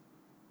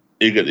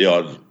 You get the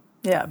odd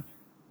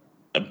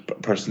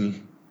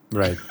person.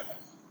 Right.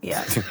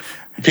 Yeah.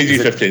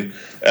 PG-15.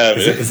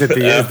 Is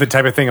it the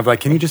type of thing of like,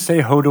 can you just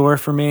say Hodor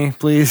for me,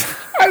 please?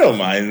 I don't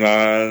mind,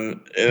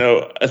 man.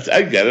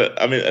 I get it.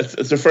 I mean,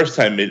 it's the first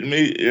time meeting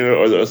me,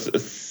 or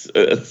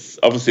it's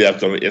obviously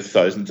I've done it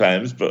 8,000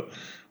 times, but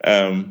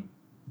I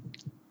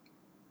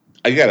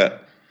get it.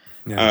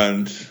 Yeah.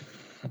 And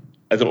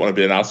I don't want to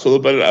be an asshole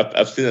about it.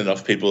 I've seen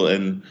enough people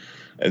in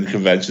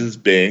conventions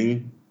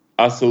being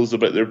assholes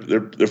about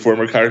their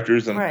former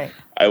characters, and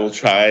I will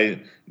try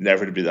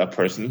never to be that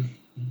person.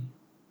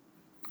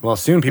 Well,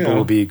 soon people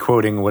will be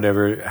quoting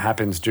whatever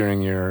happens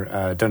during your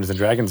Dungeons and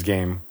Dragons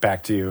game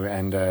back to you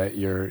and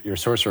your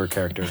sorcerer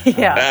character.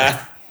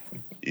 Yeah.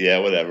 Yeah,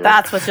 whatever.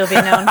 That's what you'll be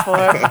known for.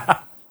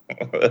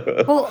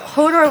 Well,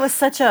 Hodor was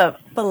such a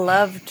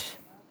beloved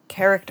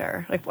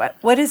character. Like,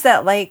 what is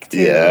that like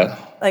to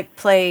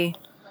play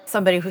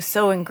somebody who's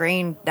so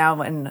ingrained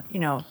now in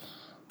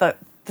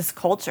this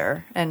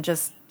culture and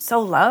just so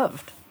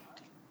loved?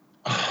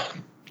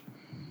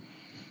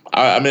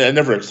 I mean, I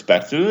never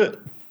expected it.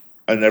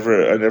 I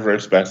never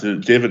expected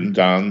it. David and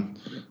Dan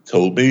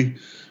told me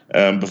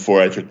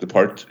before I took the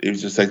part. He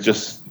was just like,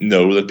 just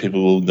know that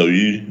people will know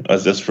you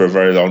as this for a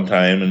very long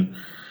time,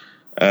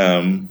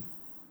 and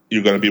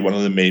you're going to be one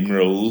of the main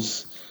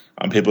roles,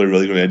 and people are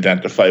really going to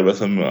identify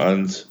with him,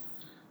 and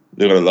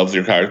they're going to love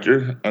your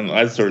character. And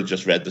I sort of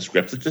just read the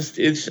script at this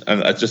stage,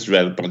 and I just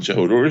read a bunch of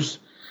Hodors.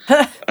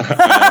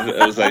 And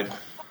it was like,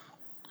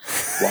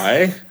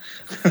 why?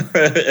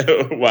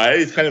 Why?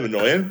 He's kind of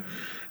annoying,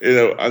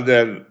 and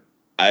then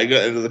I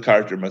got into the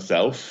character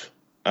myself,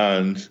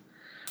 and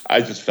I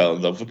just fell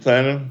in love with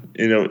playing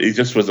him. He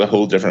just was a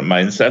whole different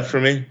mindset for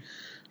me.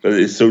 But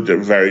he's so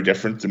very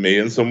different to me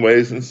in some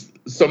ways, and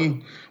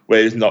some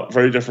ways not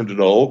very different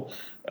at all.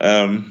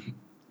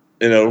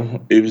 He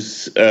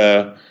was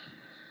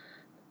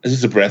it's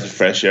just a breath of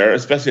fresh air,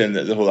 especially in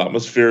the whole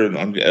atmosphere.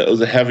 And it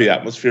was a heavy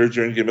atmosphere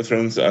during Game of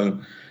Thrones,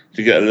 and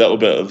to get a little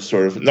bit of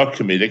sort of, not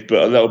comedic,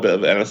 but a little bit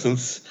of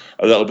innocence,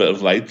 a little bit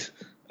of light,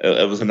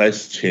 it was a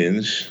nice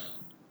change.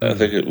 I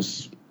think it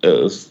was.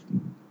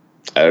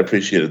 I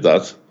appreciated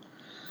that.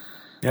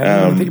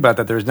 Yeah, when you think about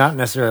that, there's not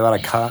necessarily a lot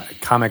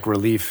of comic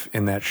relief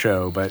in that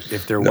show, but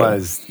if there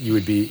was, you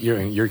would be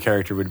your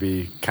character would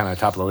be kind of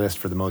top of the list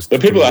for the most.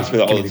 But people ask me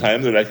that all the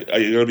time. They're like, "Are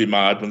you going to be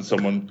mad when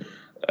someone,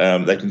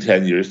 like in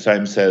 10 years'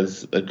 time,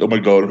 says, like, 'Oh my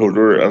God,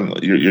 Hodor,'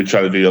 and you're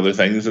trying to do other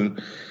things?"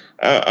 And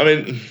I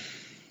mean,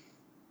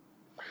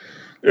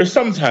 there's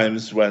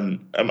sometimes when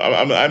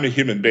I'm a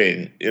human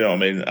being,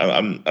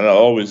 and I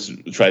always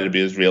try to be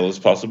as real as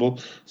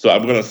possible. So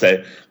I'm going to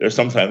say there's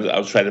sometimes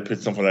I'll try to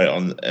put something out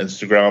on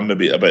Instagram,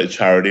 maybe about a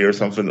charity or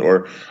something,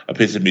 or a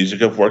piece of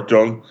music I've worked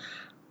on,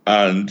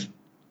 and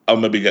I'll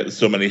maybe get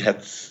so many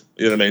hits.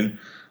 You know what I mean?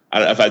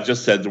 And if I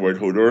just said the word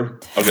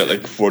Hodor, I'll get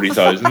like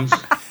 40,000.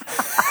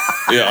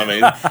 You know what I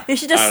mean? You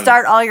should just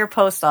start all your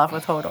posts off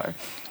with Hodor.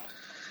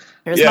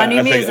 Here's my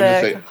new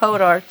music,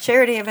 Hodor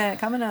charity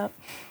event coming up.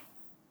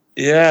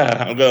 Yeah,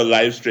 I'm going to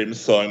live stream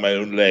sawing my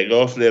own leg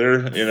off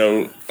later,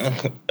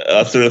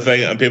 that sort of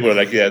thing. And people are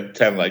like,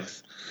 10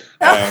 likes.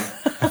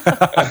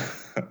 But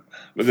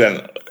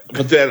then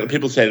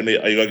people say to me,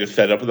 are you going to get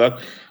fed up with that?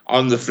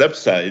 On the flip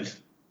side,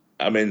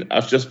 I mean,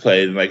 I've just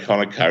played an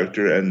iconic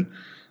character and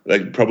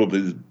like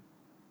probably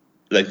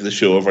like the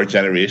show of our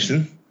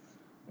generation.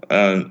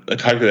 And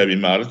like, how could I be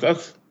mad at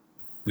that?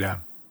 Yeah.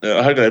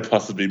 How could I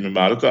possibly be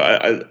mad at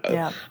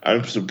that?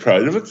 I'm so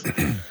proud of it.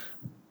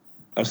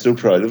 I'm so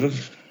proud of it.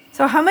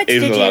 So how much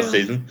even did the you... last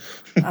season?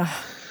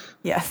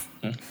 Yes.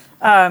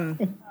 I'm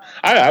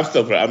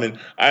still proud. I mean,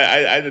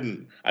 I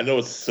didn't. I know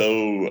it's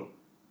so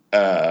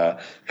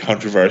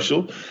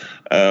controversial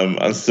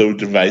and so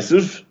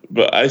divisive,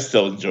 but I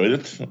still enjoyed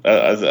it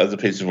as a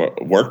piece of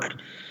work,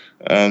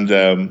 and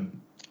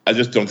I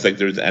just don't think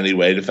there's any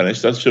way to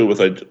finish that show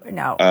without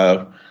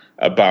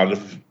a band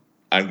of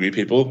angry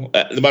people.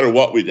 No matter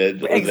what we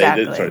did, what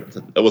exactly. they did.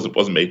 Sorry, it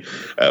wasn't me.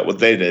 What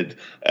they did.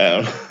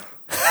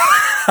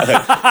 I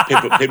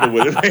think people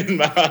would have been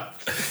mad.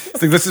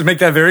 So let's just make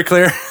that very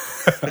clear.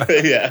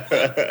 Yeah,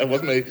 it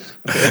wasn't me.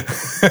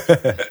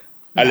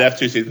 I left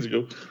 2 seasons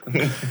ago.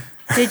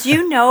 Did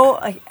you know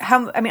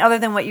how? I mean, other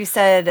than what you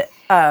said,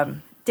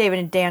 David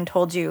and Dan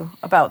told you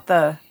about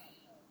the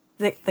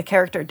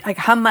character. Like,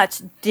 how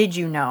much did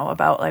you know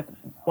about like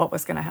what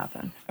was going to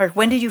happen, or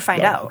when did you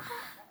find out?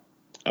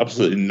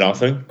 Absolutely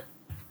nothing.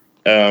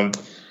 I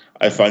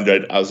found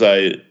out as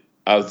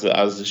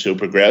the show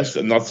progressed,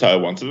 and that's how I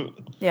wanted it.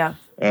 Yeah.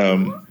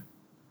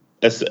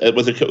 It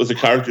was a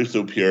character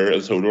so pure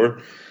as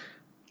Hodor.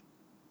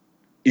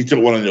 You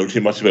don't want to know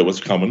too much about what's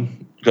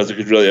coming because it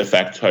could really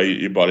affect how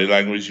your body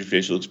language, your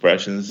facial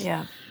expressions.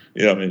 Yeah.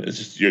 You know, I mean, it's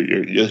just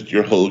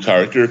your whole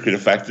character could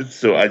affect it.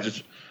 So I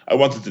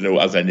wanted to know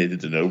as I needed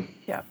to know.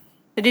 Yeah.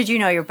 Did you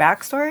know your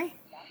backstory,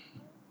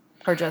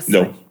 or just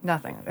no, like,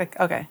 nothing? Like,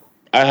 okay.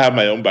 I have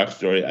my own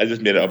backstory. I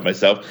just made it up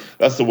myself.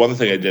 That's the one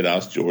thing I did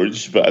ask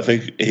George, but I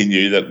think he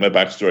knew that my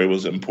backstory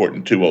was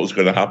important to what was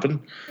going to happen.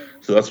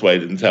 So that's why he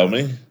didn't tell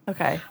me.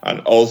 Okay.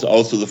 And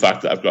also the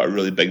fact that I've got a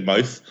really big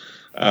mouth.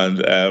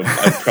 And I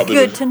probably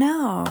good to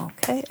know.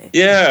 Okay.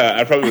 Yeah,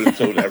 I probably would have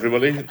told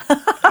everybody,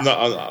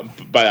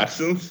 not by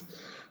accident.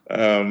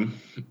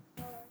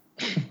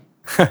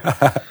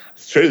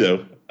 It's true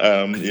though.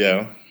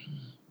 Yeah.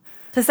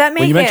 Does that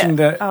make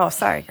it? Oh,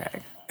 sorry,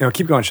 Greg. No,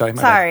 keep going, Shelley.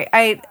 Sorry,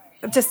 I'm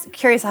just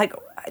curious. Like,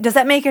 does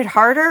that make it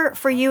harder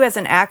for you as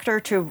an actor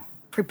to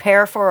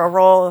prepare for a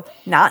role,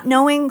 not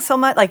knowing so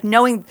much, like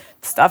knowing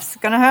stuff's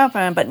going to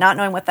happen, but not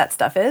knowing what that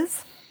stuff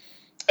is?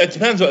 It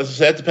depends. As I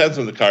said, it depends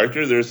on the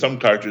character. There are some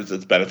characters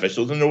that's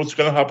beneficial to know what's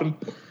going to happen.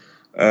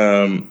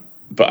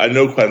 But I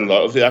know quite a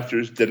lot of the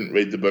actors didn't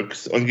read the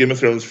books on Game of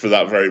Thrones for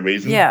that very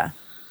reason. Yeah.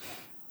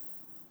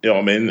 You know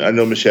what I mean? I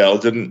know Michelle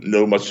didn't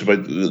know much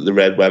about the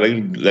Red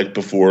Wedding like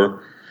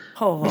before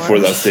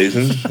that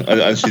season,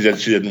 and she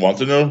didn't want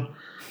to know.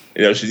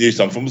 You know, she knew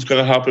something was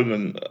going to happen,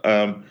 and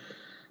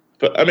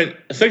but I mean,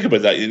 think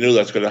about that. You know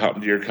that's going to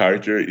happen to your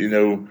character. You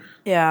know,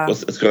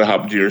 it's going to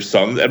happen to your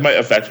son. It might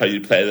affect how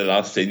you play the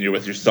last scene you're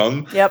with your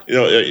son. Yep. You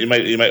know,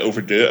 you might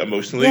overdo it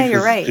emotionally. Yeah,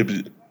 you're right.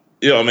 You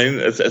know what I mean?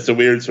 It's a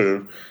weird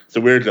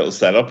little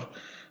setup.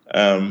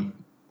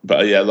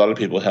 But yeah, a lot of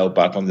people held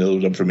back on the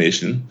old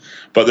information.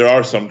 But there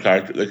are some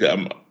characters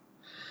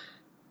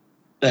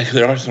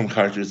there are some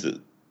characters that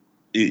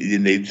you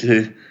need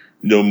to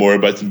know more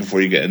about them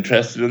before you get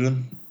interested in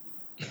them.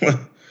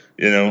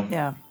 You know?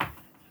 Yeah.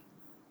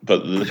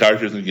 But the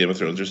characters in Game of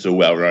Thrones are so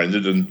well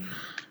rounded, and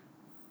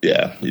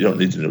yeah, you don't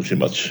need to know too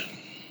much.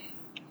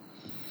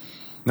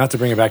 Not to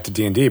bring it back to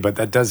D&D, but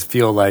that does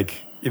feel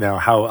like, you know,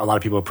 how a lot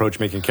of people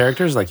approach making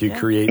characters. Like you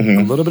create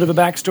a little bit of a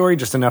backstory,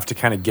 just enough to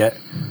kind of get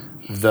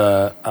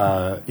the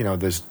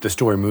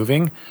story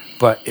moving.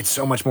 But it's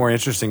so much more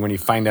interesting when you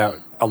find out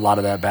a lot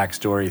of that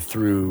backstory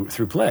through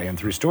play and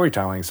through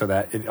storytelling, so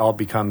that it all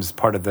becomes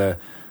part of the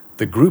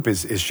group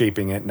is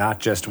shaping it, not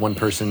just one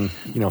person,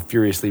 you know,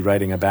 furiously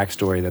writing a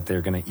backstory that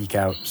they're going to eke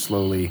out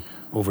slowly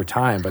over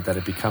time, but that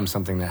it becomes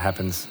something that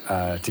happens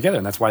together.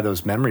 And that's why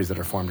those memories that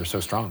are formed are so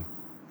strong.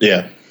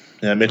 Yeah,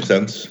 it makes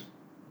sense.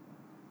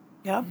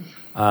 Yeah.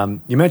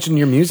 You mentioned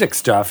your music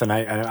stuff, and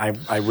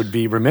I would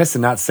be remiss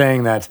in not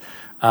saying that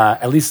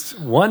at least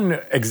one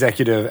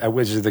executive at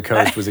Wizards of the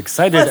Coast was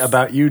excited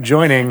about you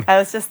joining. I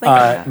was just thinking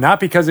that. Not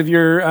because of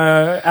your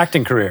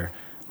acting career,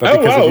 but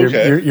because of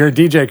your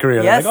DJ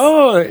career. Yes.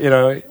 Like, you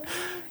know,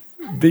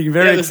 being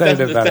very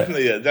excited about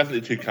it.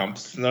 Definitely two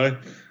camps now.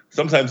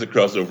 Sometimes it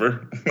cross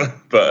over,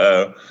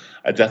 but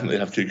I definitely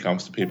have two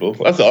camps of people.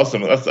 That's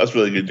awesome. That's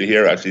really good to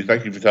hear, actually.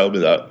 Thank you for telling me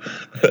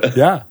that.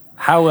 Yeah.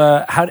 How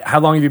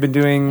long have you been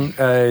doing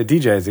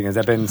DJing? Has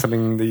that been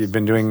something that you've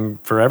been doing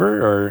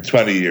forever, or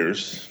 20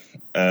 years?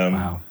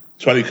 Wow.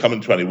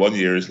 21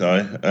 years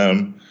now.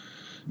 That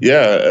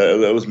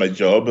was my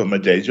job, my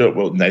day job,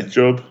 night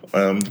job,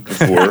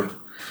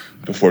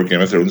 before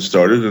Game of Thrones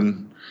started.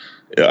 And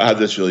I had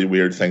this really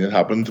weird thing that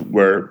happened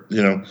where,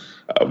 you know,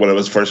 when I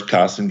was first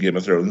cast in Game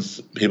of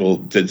Thrones, people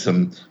did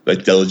some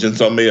like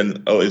diligence on me,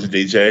 and he's a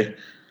DJ.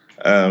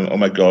 Oh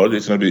my God,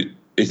 he's not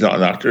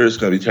an actor. It's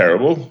going to be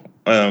terrible.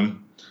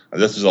 And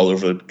this was all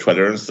over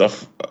Twitter and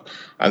stuff.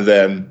 And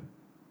then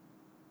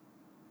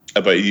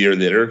about a year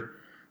later,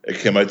 it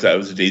came out that I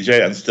was a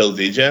DJ and still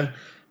DJing.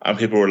 And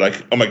people were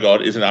like, oh my God,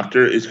 he's an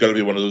actor. He's going to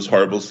be one of those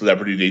horrible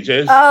celebrity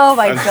DJs. Oh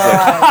my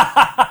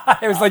God.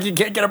 It was like you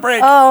can't get a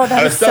break. Oh,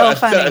 that is so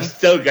funny. I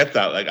still get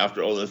that, like,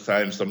 after all this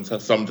time,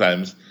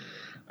 sometimes.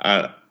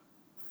 I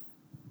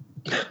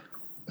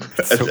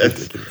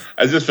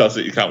just felt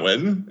that you can't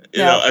win. You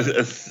know,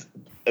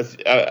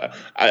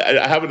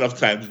 I have enough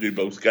time to do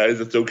both,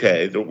 guys. It's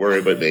okay. Don't worry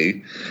about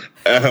me.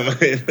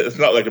 It's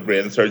not like a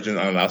brain surgeon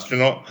and an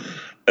astronaut.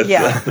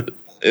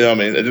 You know what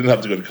I mean? I didn't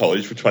have to go to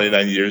college for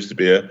 29 years to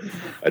be a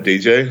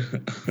DJ.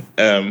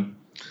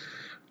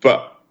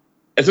 But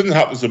it didn't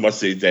happen so much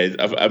these days.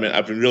 I've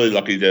been really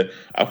lucky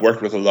I've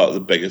worked with a lot of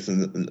the biggest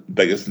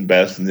and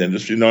best in the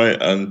industry now,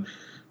 and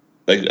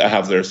like I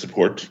have their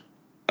support.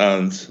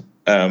 And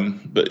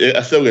but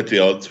I still get the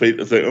odd tweet.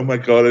 It's like, oh my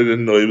God, I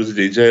didn't know he was a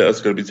DJ.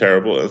 That's going to be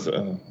terrible.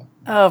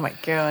 Oh my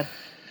God.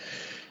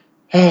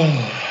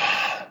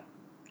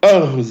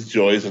 Oh, the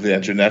joys of the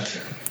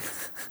internet.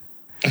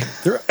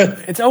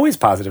 It's always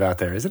positive out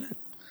there, isn't it?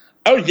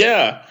 Oh,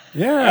 yeah.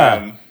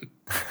 Yeah.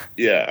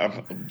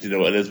 You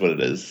know, it is what it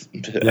is.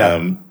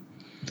 Yeah.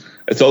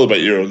 It's all about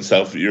your own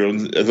self.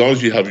 As long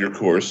as you have your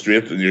core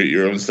straight and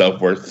your own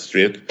self-worth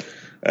straight,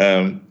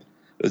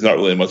 there's not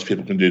really much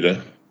people can do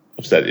to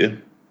upset you.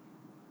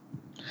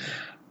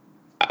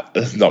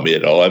 That's not me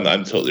at all.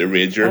 I'm totally a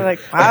rager. I'm like,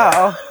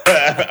 wow.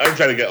 I'm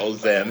trying to get all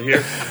zen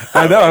here.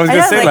 I know. I was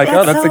going to say,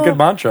 that's a good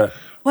mantra.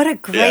 What a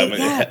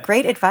great,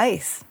 great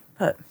advice.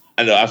 But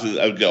I know. After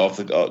I would get off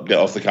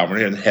the camera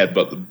here and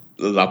headbutt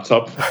the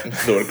laptop,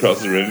 throw it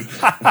across the room.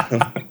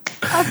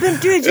 I've been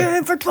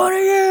DJing for 20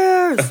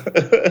 years.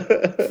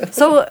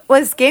 So,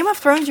 was Game of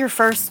Thrones your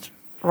first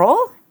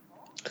role?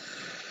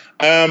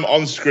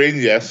 On screen,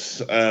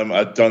 yes.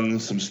 I'd done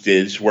some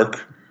stage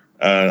work.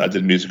 I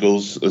did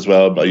musicals as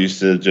well. But I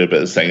used to do a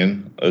bit of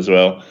singing as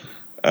well.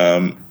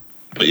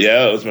 But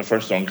yeah, it was my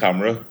first on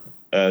camera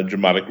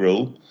dramatic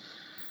role.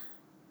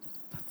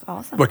 That's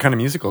awesome. What kind of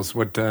musicals?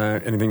 What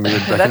anything we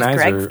would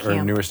recognize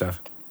or newer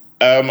stuff?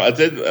 I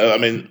did. I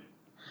mean,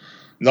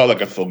 not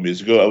like a full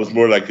musical. I was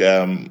more like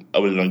I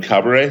would have done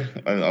cabaret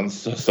and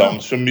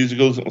songs from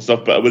musicals and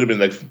stuff. But I would have been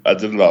like I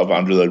did a lot of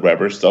Andrew Lloyd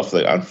Webber stuff,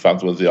 like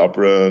Phantom of the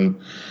Opera and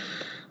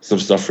some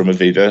stuff from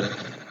Evita.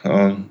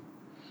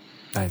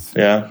 Nice.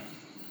 Yeah.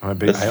 I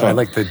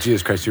like the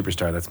Jesus Christ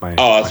Superstar. That's my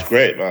that's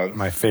great, man.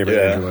 My favorite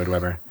Andrew Lloyd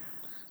Webber.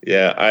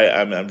 Yeah,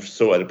 I'm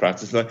so out of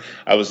practice now.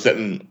 I was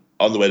sitting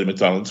on the way to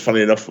McDonald's,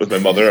 funny enough, with my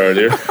mother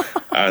earlier,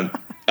 and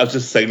I was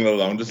just singing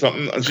along to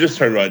something, and she just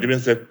turned around to me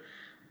and said,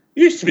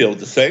 "You used to be able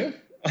to sing."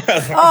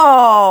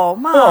 Oh,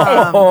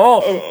 Mom!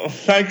 Oh,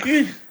 thank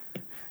you.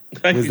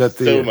 Thank you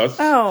so much.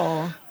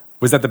 Oh,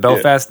 was that the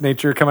Belfast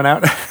nature coming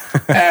out?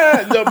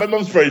 No, my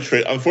mum's very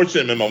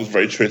Unfortunately, my mum's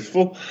very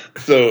truthful.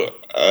 So,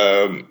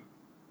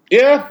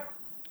 yeah,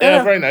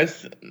 very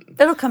nice.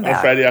 It'll come back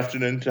on Friday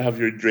afternoon to have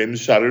your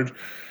dreams shattered.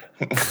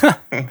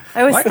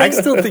 I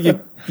still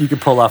think you could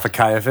pull off a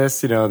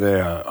Caiaphas. You know,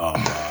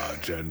 the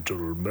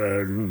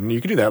gentleman. You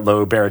could do that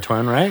low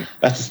baritone, right?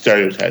 That's a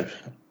stereotype.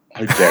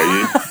 How dare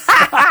you?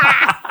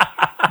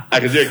 I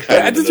can do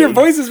it. Just your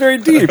voice is very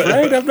deep,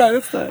 right? I'm not.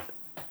 That's not.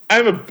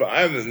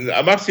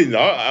 I'm actually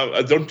not.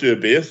 I don't do a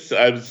bass.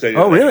 I would say.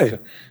 Oh, really?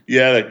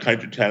 Yeah, like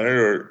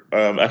countertenor,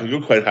 or I can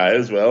go quite high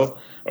as well,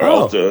 or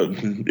alto.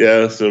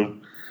 Yeah, so.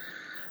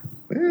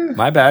 Yeah.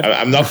 My bad.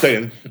 I'm not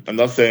saying.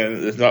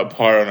 There's not a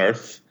power on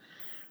earth,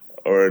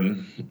 or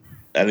in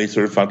any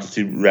sort of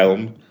fantasy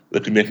realm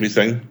that can make me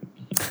sing.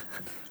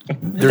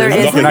 You're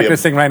not going to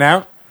sing right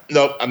now?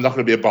 No, I'm not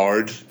going to be a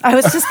bard. I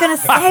was just going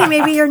to say,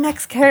 maybe your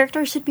next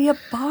character should be a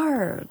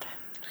bard.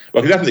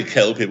 Well, I can definitely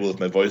kill people with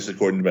my voice,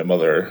 according to my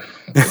mother.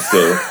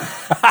 So.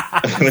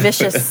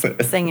 Vicious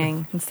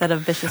singing instead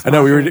of vicious mockery.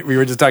 I know, we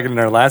were just talking in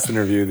our last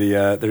interview,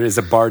 there is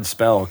a bard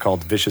spell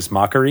called Vicious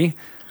Mockery,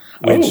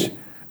 which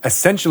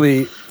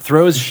essentially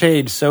throws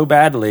shade so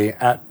badly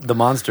at the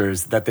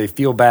monsters that they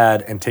feel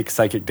bad and take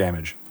psychic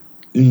damage.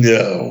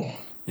 No.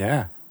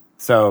 Yeah.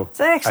 So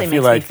it actually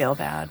makes me feel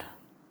bad.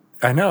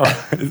 I know.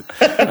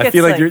 I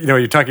feel like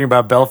you're talking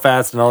about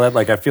Belfast and all that.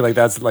 Like I feel like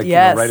that's like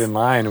right in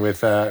line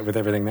with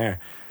everything there.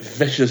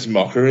 Vicious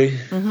Mockery.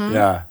 Mm-hmm.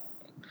 Yeah.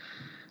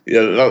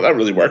 Yeah, that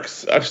really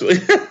works. Actually,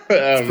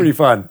 it's pretty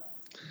fun.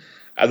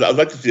 I'd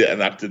like to see it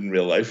enacted in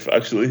real life.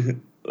 Actually,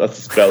 that's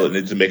a spell that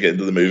needs to make it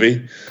into the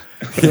movie.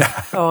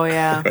 Yeah. Oh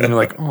yeah. And they're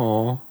like,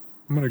 oh,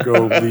 I'm gonna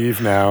go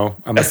leave now.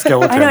 I'm a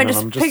skeleton. I know. And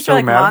I'm just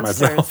so mad at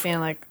myself. Being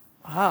like,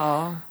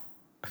 oh.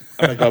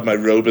 Oh my god, my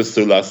robe is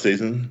so last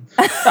season.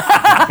 I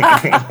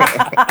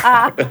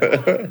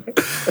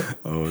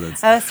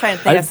was trying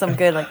to think of some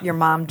good like your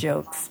mom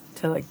jokes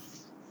to like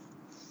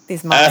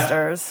these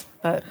monsters,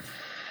 but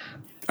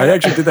I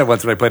actually did that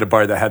once when I played a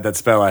bard that had that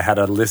spell. I had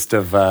a list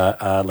of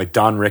like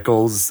Don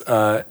Rickles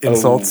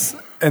insults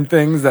and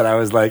things that I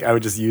was like I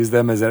would just use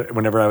them as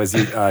whenever I was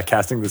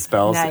casting the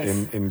spells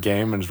in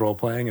game and role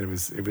playing, and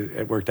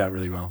it worked out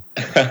really well.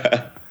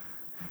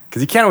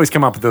 Because you can't always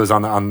come up with those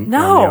on your own.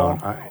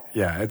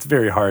 Yeah, it's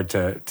very hard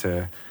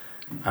to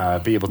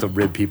be able to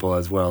rid people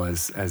as well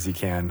as you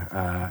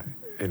can.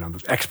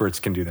 Experts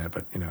can do that,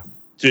 but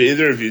Do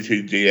either of you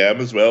two DM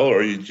as well,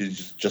 or you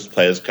just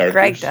play as characters?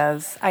 Greg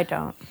does. I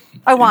don't.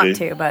 I want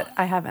to, but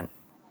I haven't.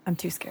 I'm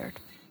too scared.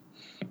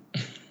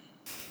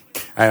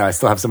 I know. I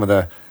still have some of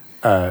the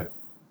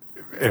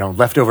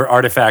leftover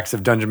artifacts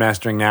of dungeon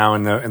mastering now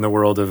in the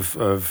world of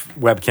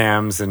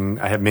webcams, and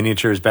I have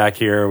miniatures back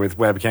here with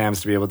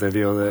webcams to be able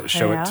to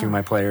show it to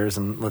my players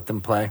and let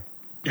them play.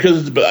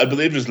 Because I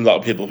believe there's a lot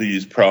of people who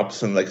use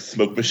props and like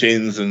smoke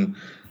machines and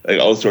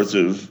like all sorts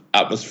of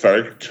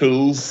atmospheric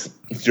tools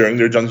during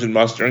their dungeon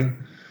mastering.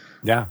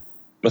 Yeah,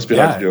 must be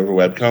hard to do over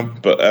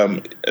webcam, but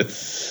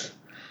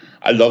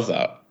I love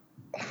that.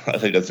 I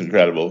think that's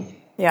incredible.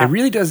 Yeah. It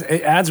really does.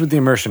 It adds with the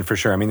immersion for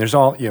sure. I mean, there's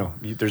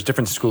there's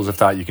different schools of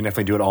thought. You can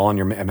definitely do it all in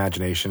your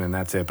imagination, and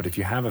that's it. But if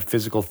you have a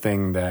physical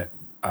thing that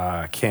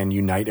can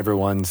unite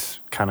everyone's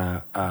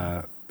kind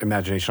of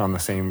imagination on the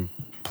same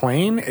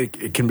playing,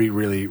 it can be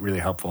really, really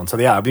helpful. And so,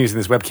 yeah, I've been using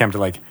this webcam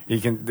to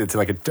it's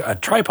like a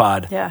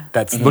tripod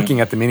that's looking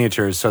at the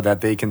miniatures so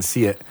that they can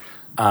see it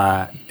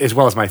as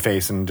well as my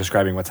face and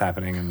describing what's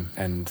happening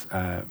and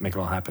make it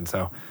all happen.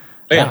 So,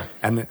 yeah.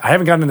 And I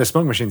haven't gotten into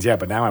smoke machines yet,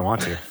 but now I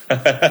want to.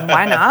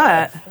 Why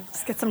not?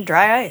 Just get some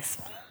dry ice.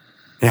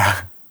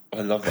 Yeah.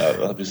 I love that.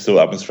 That'd be so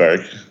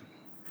atmospheric.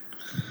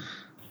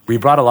 We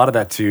brought a lot of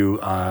that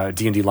to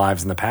D&D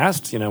Lives in the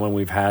past, when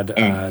we've had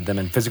them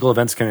in physical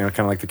events, kind of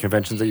like the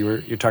conventions that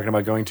you're talking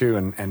about going to,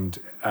 and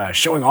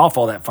showing off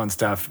all that fun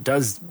stuff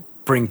does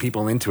bring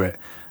people into it.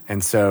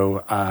 And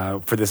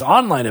so for this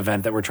online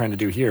event that we're trying to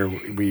do here,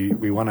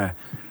 we want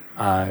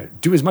to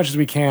do as much as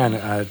we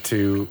can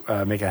to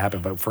make it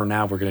happen. But for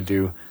now, we're going to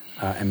do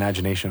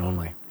imagination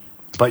only.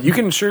 But you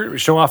can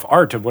show off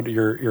art of what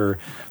your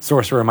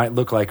sorcerer might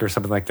look like or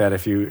something like that.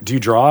 Do you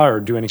draw or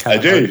do any kind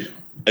of art?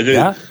 I do.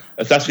 Yeah?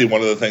 It's actually one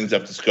of the things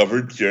I've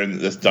discovered during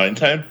this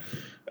downtime.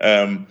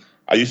 I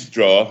used to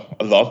draw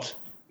a lot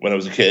when I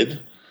was a kid.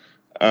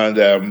 And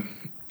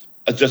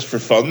I just for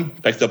fun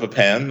picked up a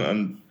pen,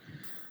 and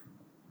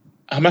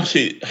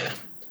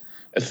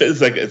it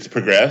feels like it's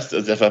progressed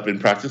as if I've been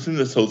practicing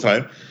this whole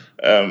time.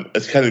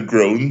 It's kind of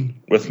grown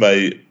with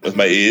my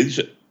age.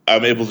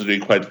 I'm able to do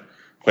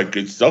quite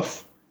good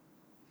stuff.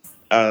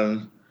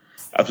 And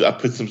I've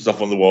put some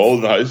stuff on the wall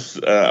in the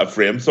house. I've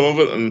framed some of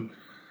it, and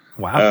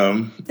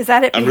wow. Is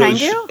that it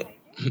behind you?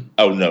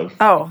 Oh no.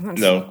 Oh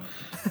no.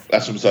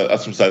 That's from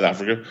South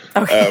Africa.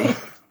 Okay.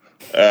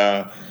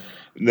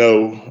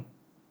 No,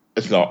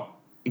 it's not.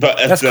 But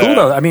that's cool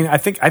though. I mean, I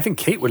think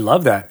Kate would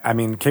love that. I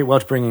mean, Kate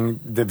Welch bringing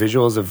the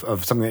visuals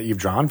of something that you've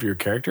drawn for your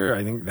character.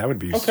 I think that would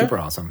be super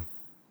awesome.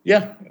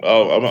 Yeah.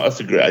 Oh, that's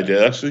a great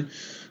idea. Actually,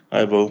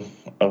 I will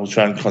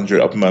try and conjure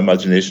it up in my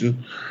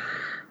imagination.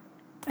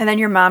 And then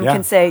your mom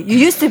can say, "You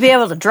used to be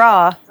able to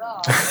draw."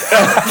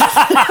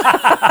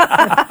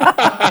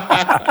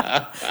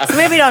 So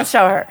maybe don't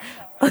show her.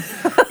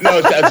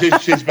 No,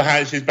 she's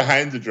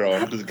behind the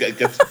drawing because it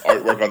gets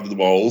artwork onto the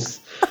walls.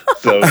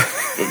 So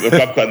we've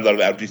got quite a lot of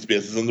empty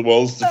spaces on the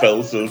walls to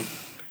fill. So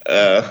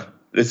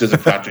this is a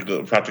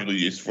practical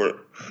use for it.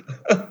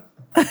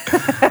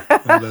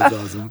 That's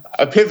awesome.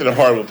 I painted a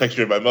horrible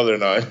picture of my mother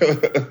now.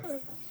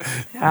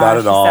 Not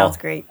at all. Sounds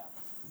great.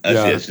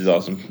 Yeah, she's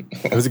awesome.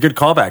 It was a good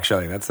callback,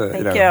 Shelley. That's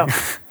Thank you.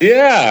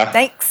 Yeah.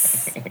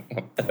 Thanks.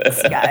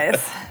 Thanks,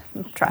 guys.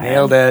 I'm trying.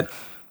 Nailed it.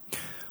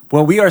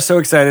 Well, we are so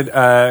excited,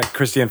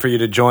 Kristian, for you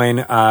to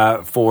join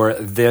for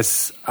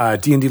this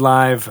D&D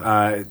Live.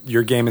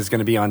 Your game is going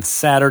to be on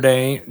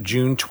Saturday,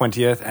 June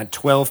 20th at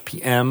 12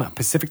 p.m.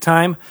 Pacific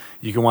time.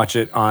 You can watch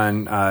it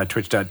on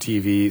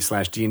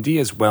twitch.tv/D&D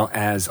as well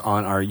as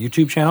on our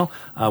YouTube channel.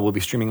 We'll be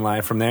streaming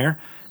live from there.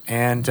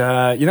 And,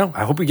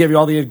 I hope we gave you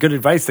all the good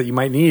advice that you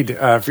might need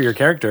for your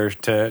character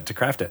to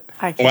craft it.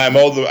 Well, I'm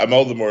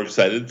all the more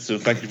excited, so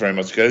thank you very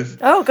much, guys.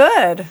 Oh,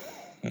 good.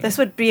 This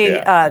would be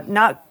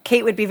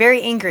Kate would be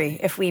very angry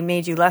if we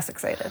made you less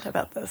excited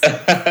about this.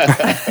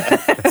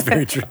 That's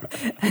very true.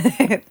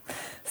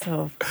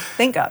 So,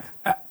 thank God.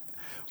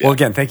 Well,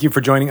 again, thank you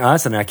for joining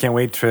us, and I can't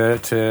wait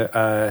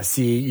to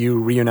see you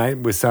reunite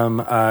with some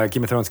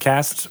Game of Thrones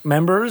cast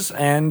members,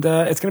 and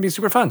it's going to be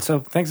super fun. So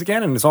thanks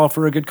again, and it's all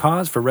for a good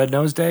cause, for Red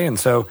Nose Day, and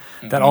so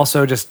that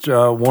also just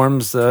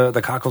warms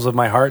the cockles of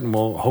my heart, and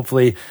will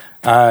hopefully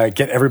get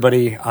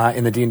everybody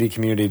in the D&D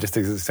community just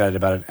as excited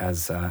about it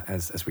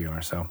as we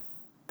are. So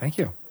thank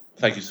you.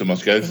 Thank you so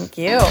much, guys. Thank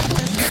you.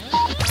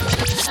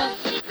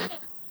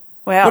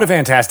 Well, what a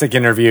fantastic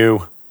interview.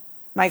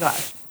 My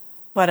gosh.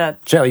 What a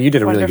Shelley, you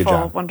did a really good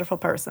job. Wonderful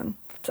person.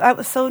 I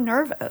was so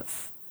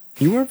nervous.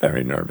 You were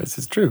very nervous.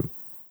 It's true.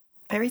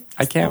 I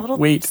can't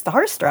wait.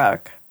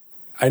 Starstruck.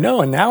 I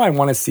know, and now I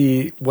want to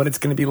see what it's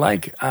going to be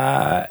like.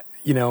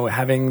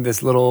 Having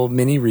this little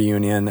mini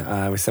reunion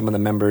with some of the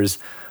members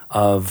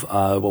of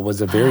what was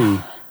a very,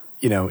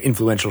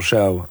 influential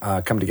show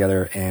come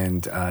together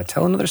and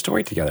tell another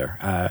story together.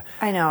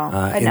 I know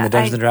in the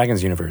Dungeons and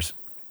Dragons universe.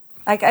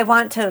 I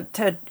want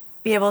to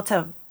be able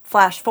to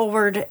flash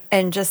forward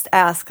and just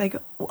ask, like,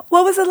 what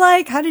was it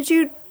like?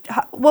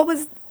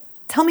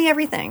 Tell me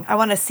everything. I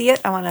want to see it.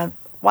 I want to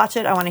watch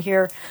it. I want to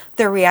hear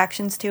their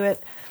reactions to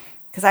it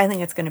because I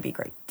think it's going to be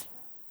great.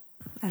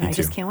 And I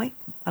just can't wait.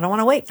 I don't want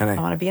to wait. I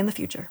want to be in the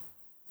future.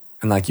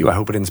 And like you, I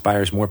hope it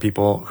inspires more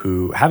people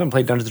who haven't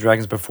played Dungeons &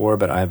 Dragons before,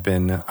 but I've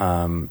been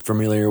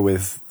familiar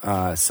with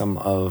some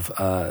of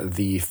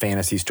the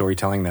fantasy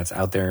storytelling that's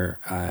out there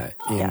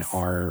in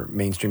our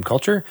mainstream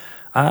culture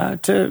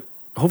to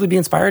hopefully be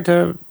inspired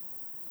to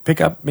pick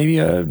up maybe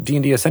a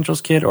D&D Essentials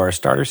kit or a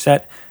starter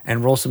set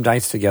and roll some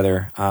dice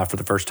together for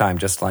the first time,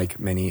 just like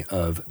many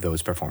of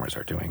those performers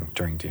are doing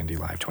during D&D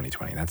Live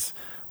 2020. That's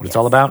what it's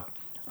all about,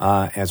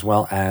 as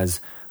well as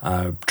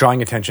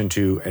drawing attention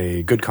to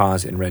a good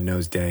cause in Red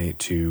Nose Day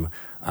to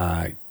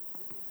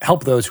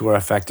help those who are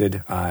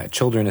affected,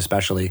 children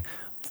especially,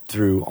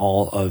 through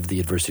all of the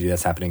adversity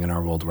that's happening in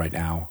our world right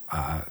now,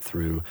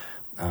 through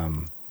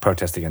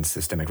protest against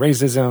systemic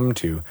racism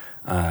to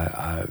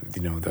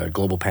the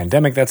global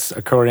pandemic that's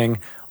occurring.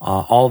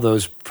 All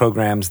those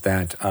programs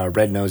that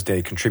Red Nose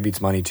Day contributes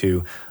money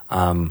to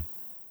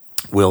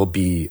will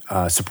be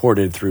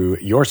supported through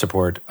your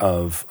support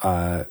of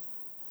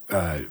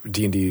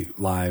D&D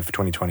Live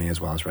 2020 as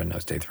well as Red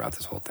Nose Day throughout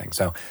this whole thing.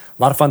 So a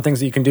lot of fun things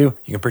that you can do.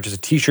 You can purchase a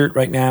T-shirt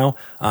right now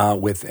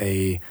with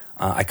a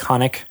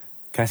iconic,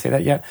 can I say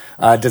that yet?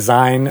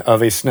 Design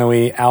of a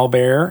snowy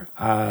owlbear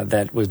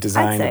that was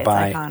designed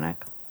by... iconic.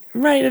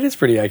 Right, it is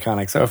pretty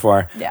iconic so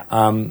far. Yeah.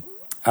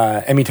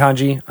 Emi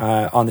Tanji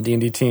on the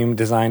D&D team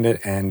designed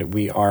it, and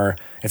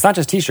it's not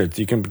just T-shirts.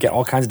 You can get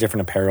all kinds of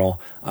different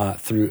apparel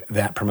through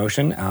that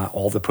promotion,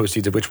 all the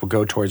proceeds of which will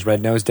go towards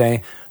Red Nose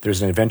Day.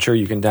 There's an adventure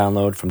you can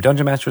download from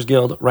Dungeon Masters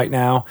Guild right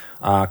now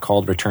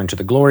called Return to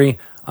the Glory.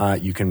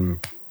 You can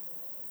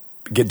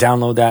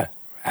download that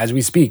as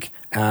we speak,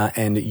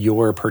 and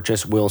your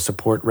purchase will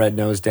support Red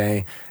Nose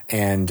Day.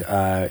 And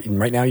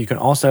right now you can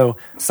also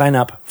sign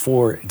up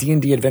for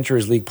D&D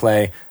Adventurers League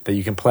play that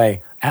you can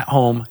play at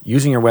home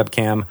using your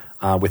webcam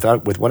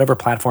with whatever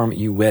platform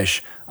you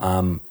wish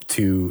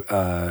to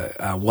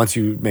once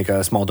you make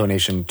a small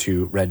donation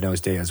to Red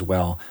Nose Day as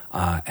well.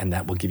 And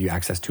that will give you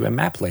access to a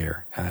map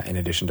layer in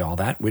addition to all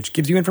that, which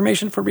gives you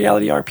information for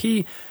Reality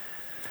RP.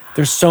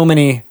 There's so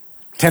many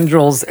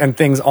tendrils and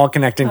things all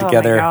connecting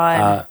together. My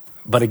God.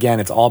 But again,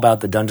 it's all about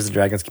the Dungeons &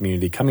 Dragons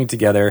community coming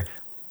together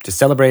to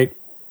celebrate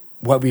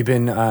what we've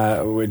been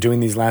doing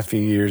these last few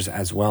years,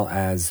 as well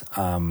as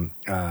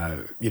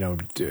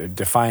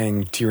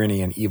defying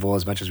tyranny and evil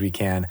as much as we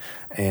can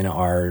in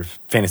our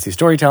fantasy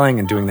storytelling,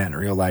 and doing that in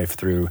real life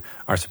through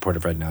our support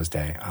of Red Nose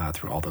Day,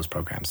 through all those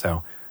programs.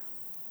 So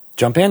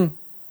jump in.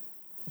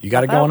 You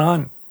got it going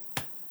on.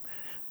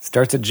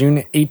 Starts at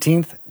June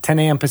 18th, 10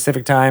 a.m.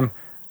 Pacific time,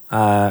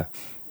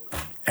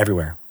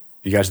 everywhere.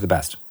 You guys are the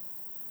best.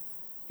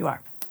 You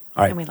are.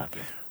 All right. And we love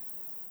you.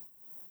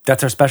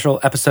 That's our special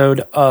episode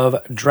of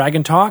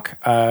Dragon Talk.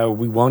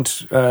 We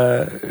won't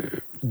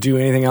do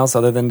anything else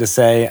other than to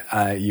say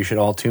you should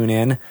all tune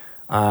in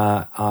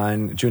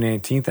on June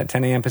 18th at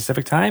 10 a.m.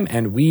 Pacific time.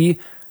 And me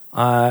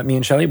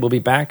and Shelley, will be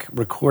back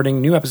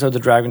recording new episodes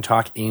of Dragon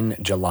Talk in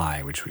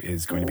July, which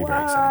is going to be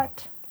very exciting.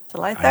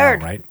 July 3rd. I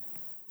know, right?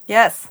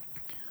 Yes.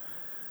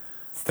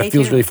 That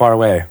feels really far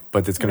away,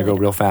 but it's going to go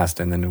real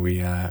fast, and then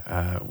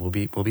we'll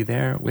be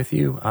there with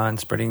you on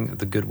spreading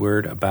the good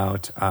word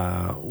about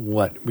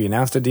what we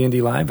announced at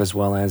D&D Live, as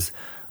well as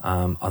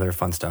other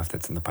fun stuff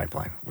that's in the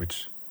pipeline,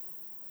 which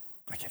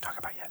I can't talk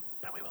about yet,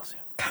 but we will soon.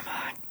 Come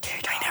on,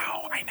 Tito.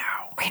 I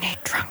know. We need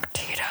drunk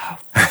Tito.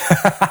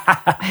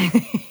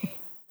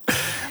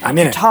 I'm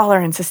in Your it.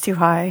 tolerance is too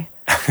high.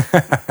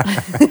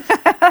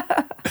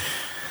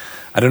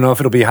 I don't know if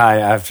it'll be high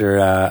after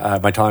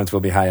my tolerance will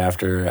be high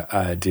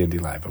after D&D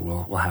Live, but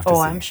we'll have to see. Oh,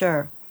 I'm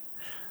sure.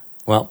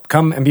 Well,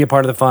 come and be a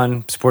part of the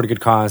fun. Support a good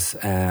cause.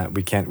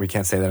 We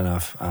can't say that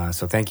enough.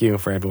 So thank you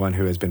for everyone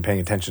who has been paying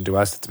attention to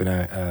us. It's been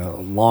a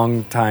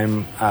long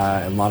time,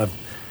 a lot of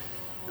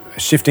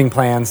shifting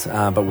plans,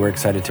 but we're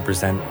excited to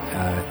present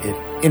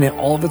it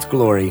all of its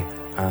glory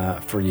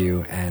for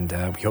you, and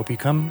we hope you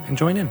come and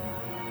join in.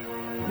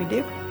 We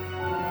do.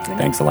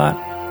 Thanks a lot.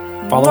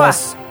 Follow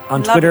us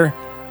on Twitter.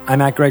 I'm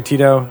at Greg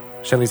Tito.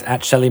 Shelley's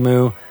at Shelley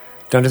Moo.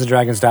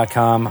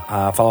 DungeonsandDragons.com.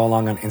 Follow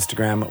along on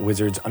Instagram,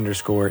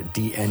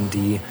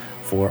 Wizards_DND,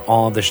 for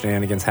all the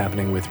shenanigans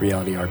happening with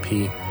Reality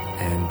RP.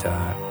 And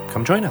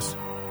come join us.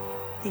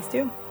 Please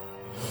do.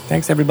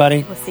 Thanks,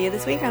 everybody. We'll see you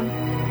this weekend.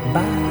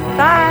 Bye.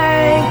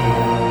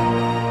 Bye.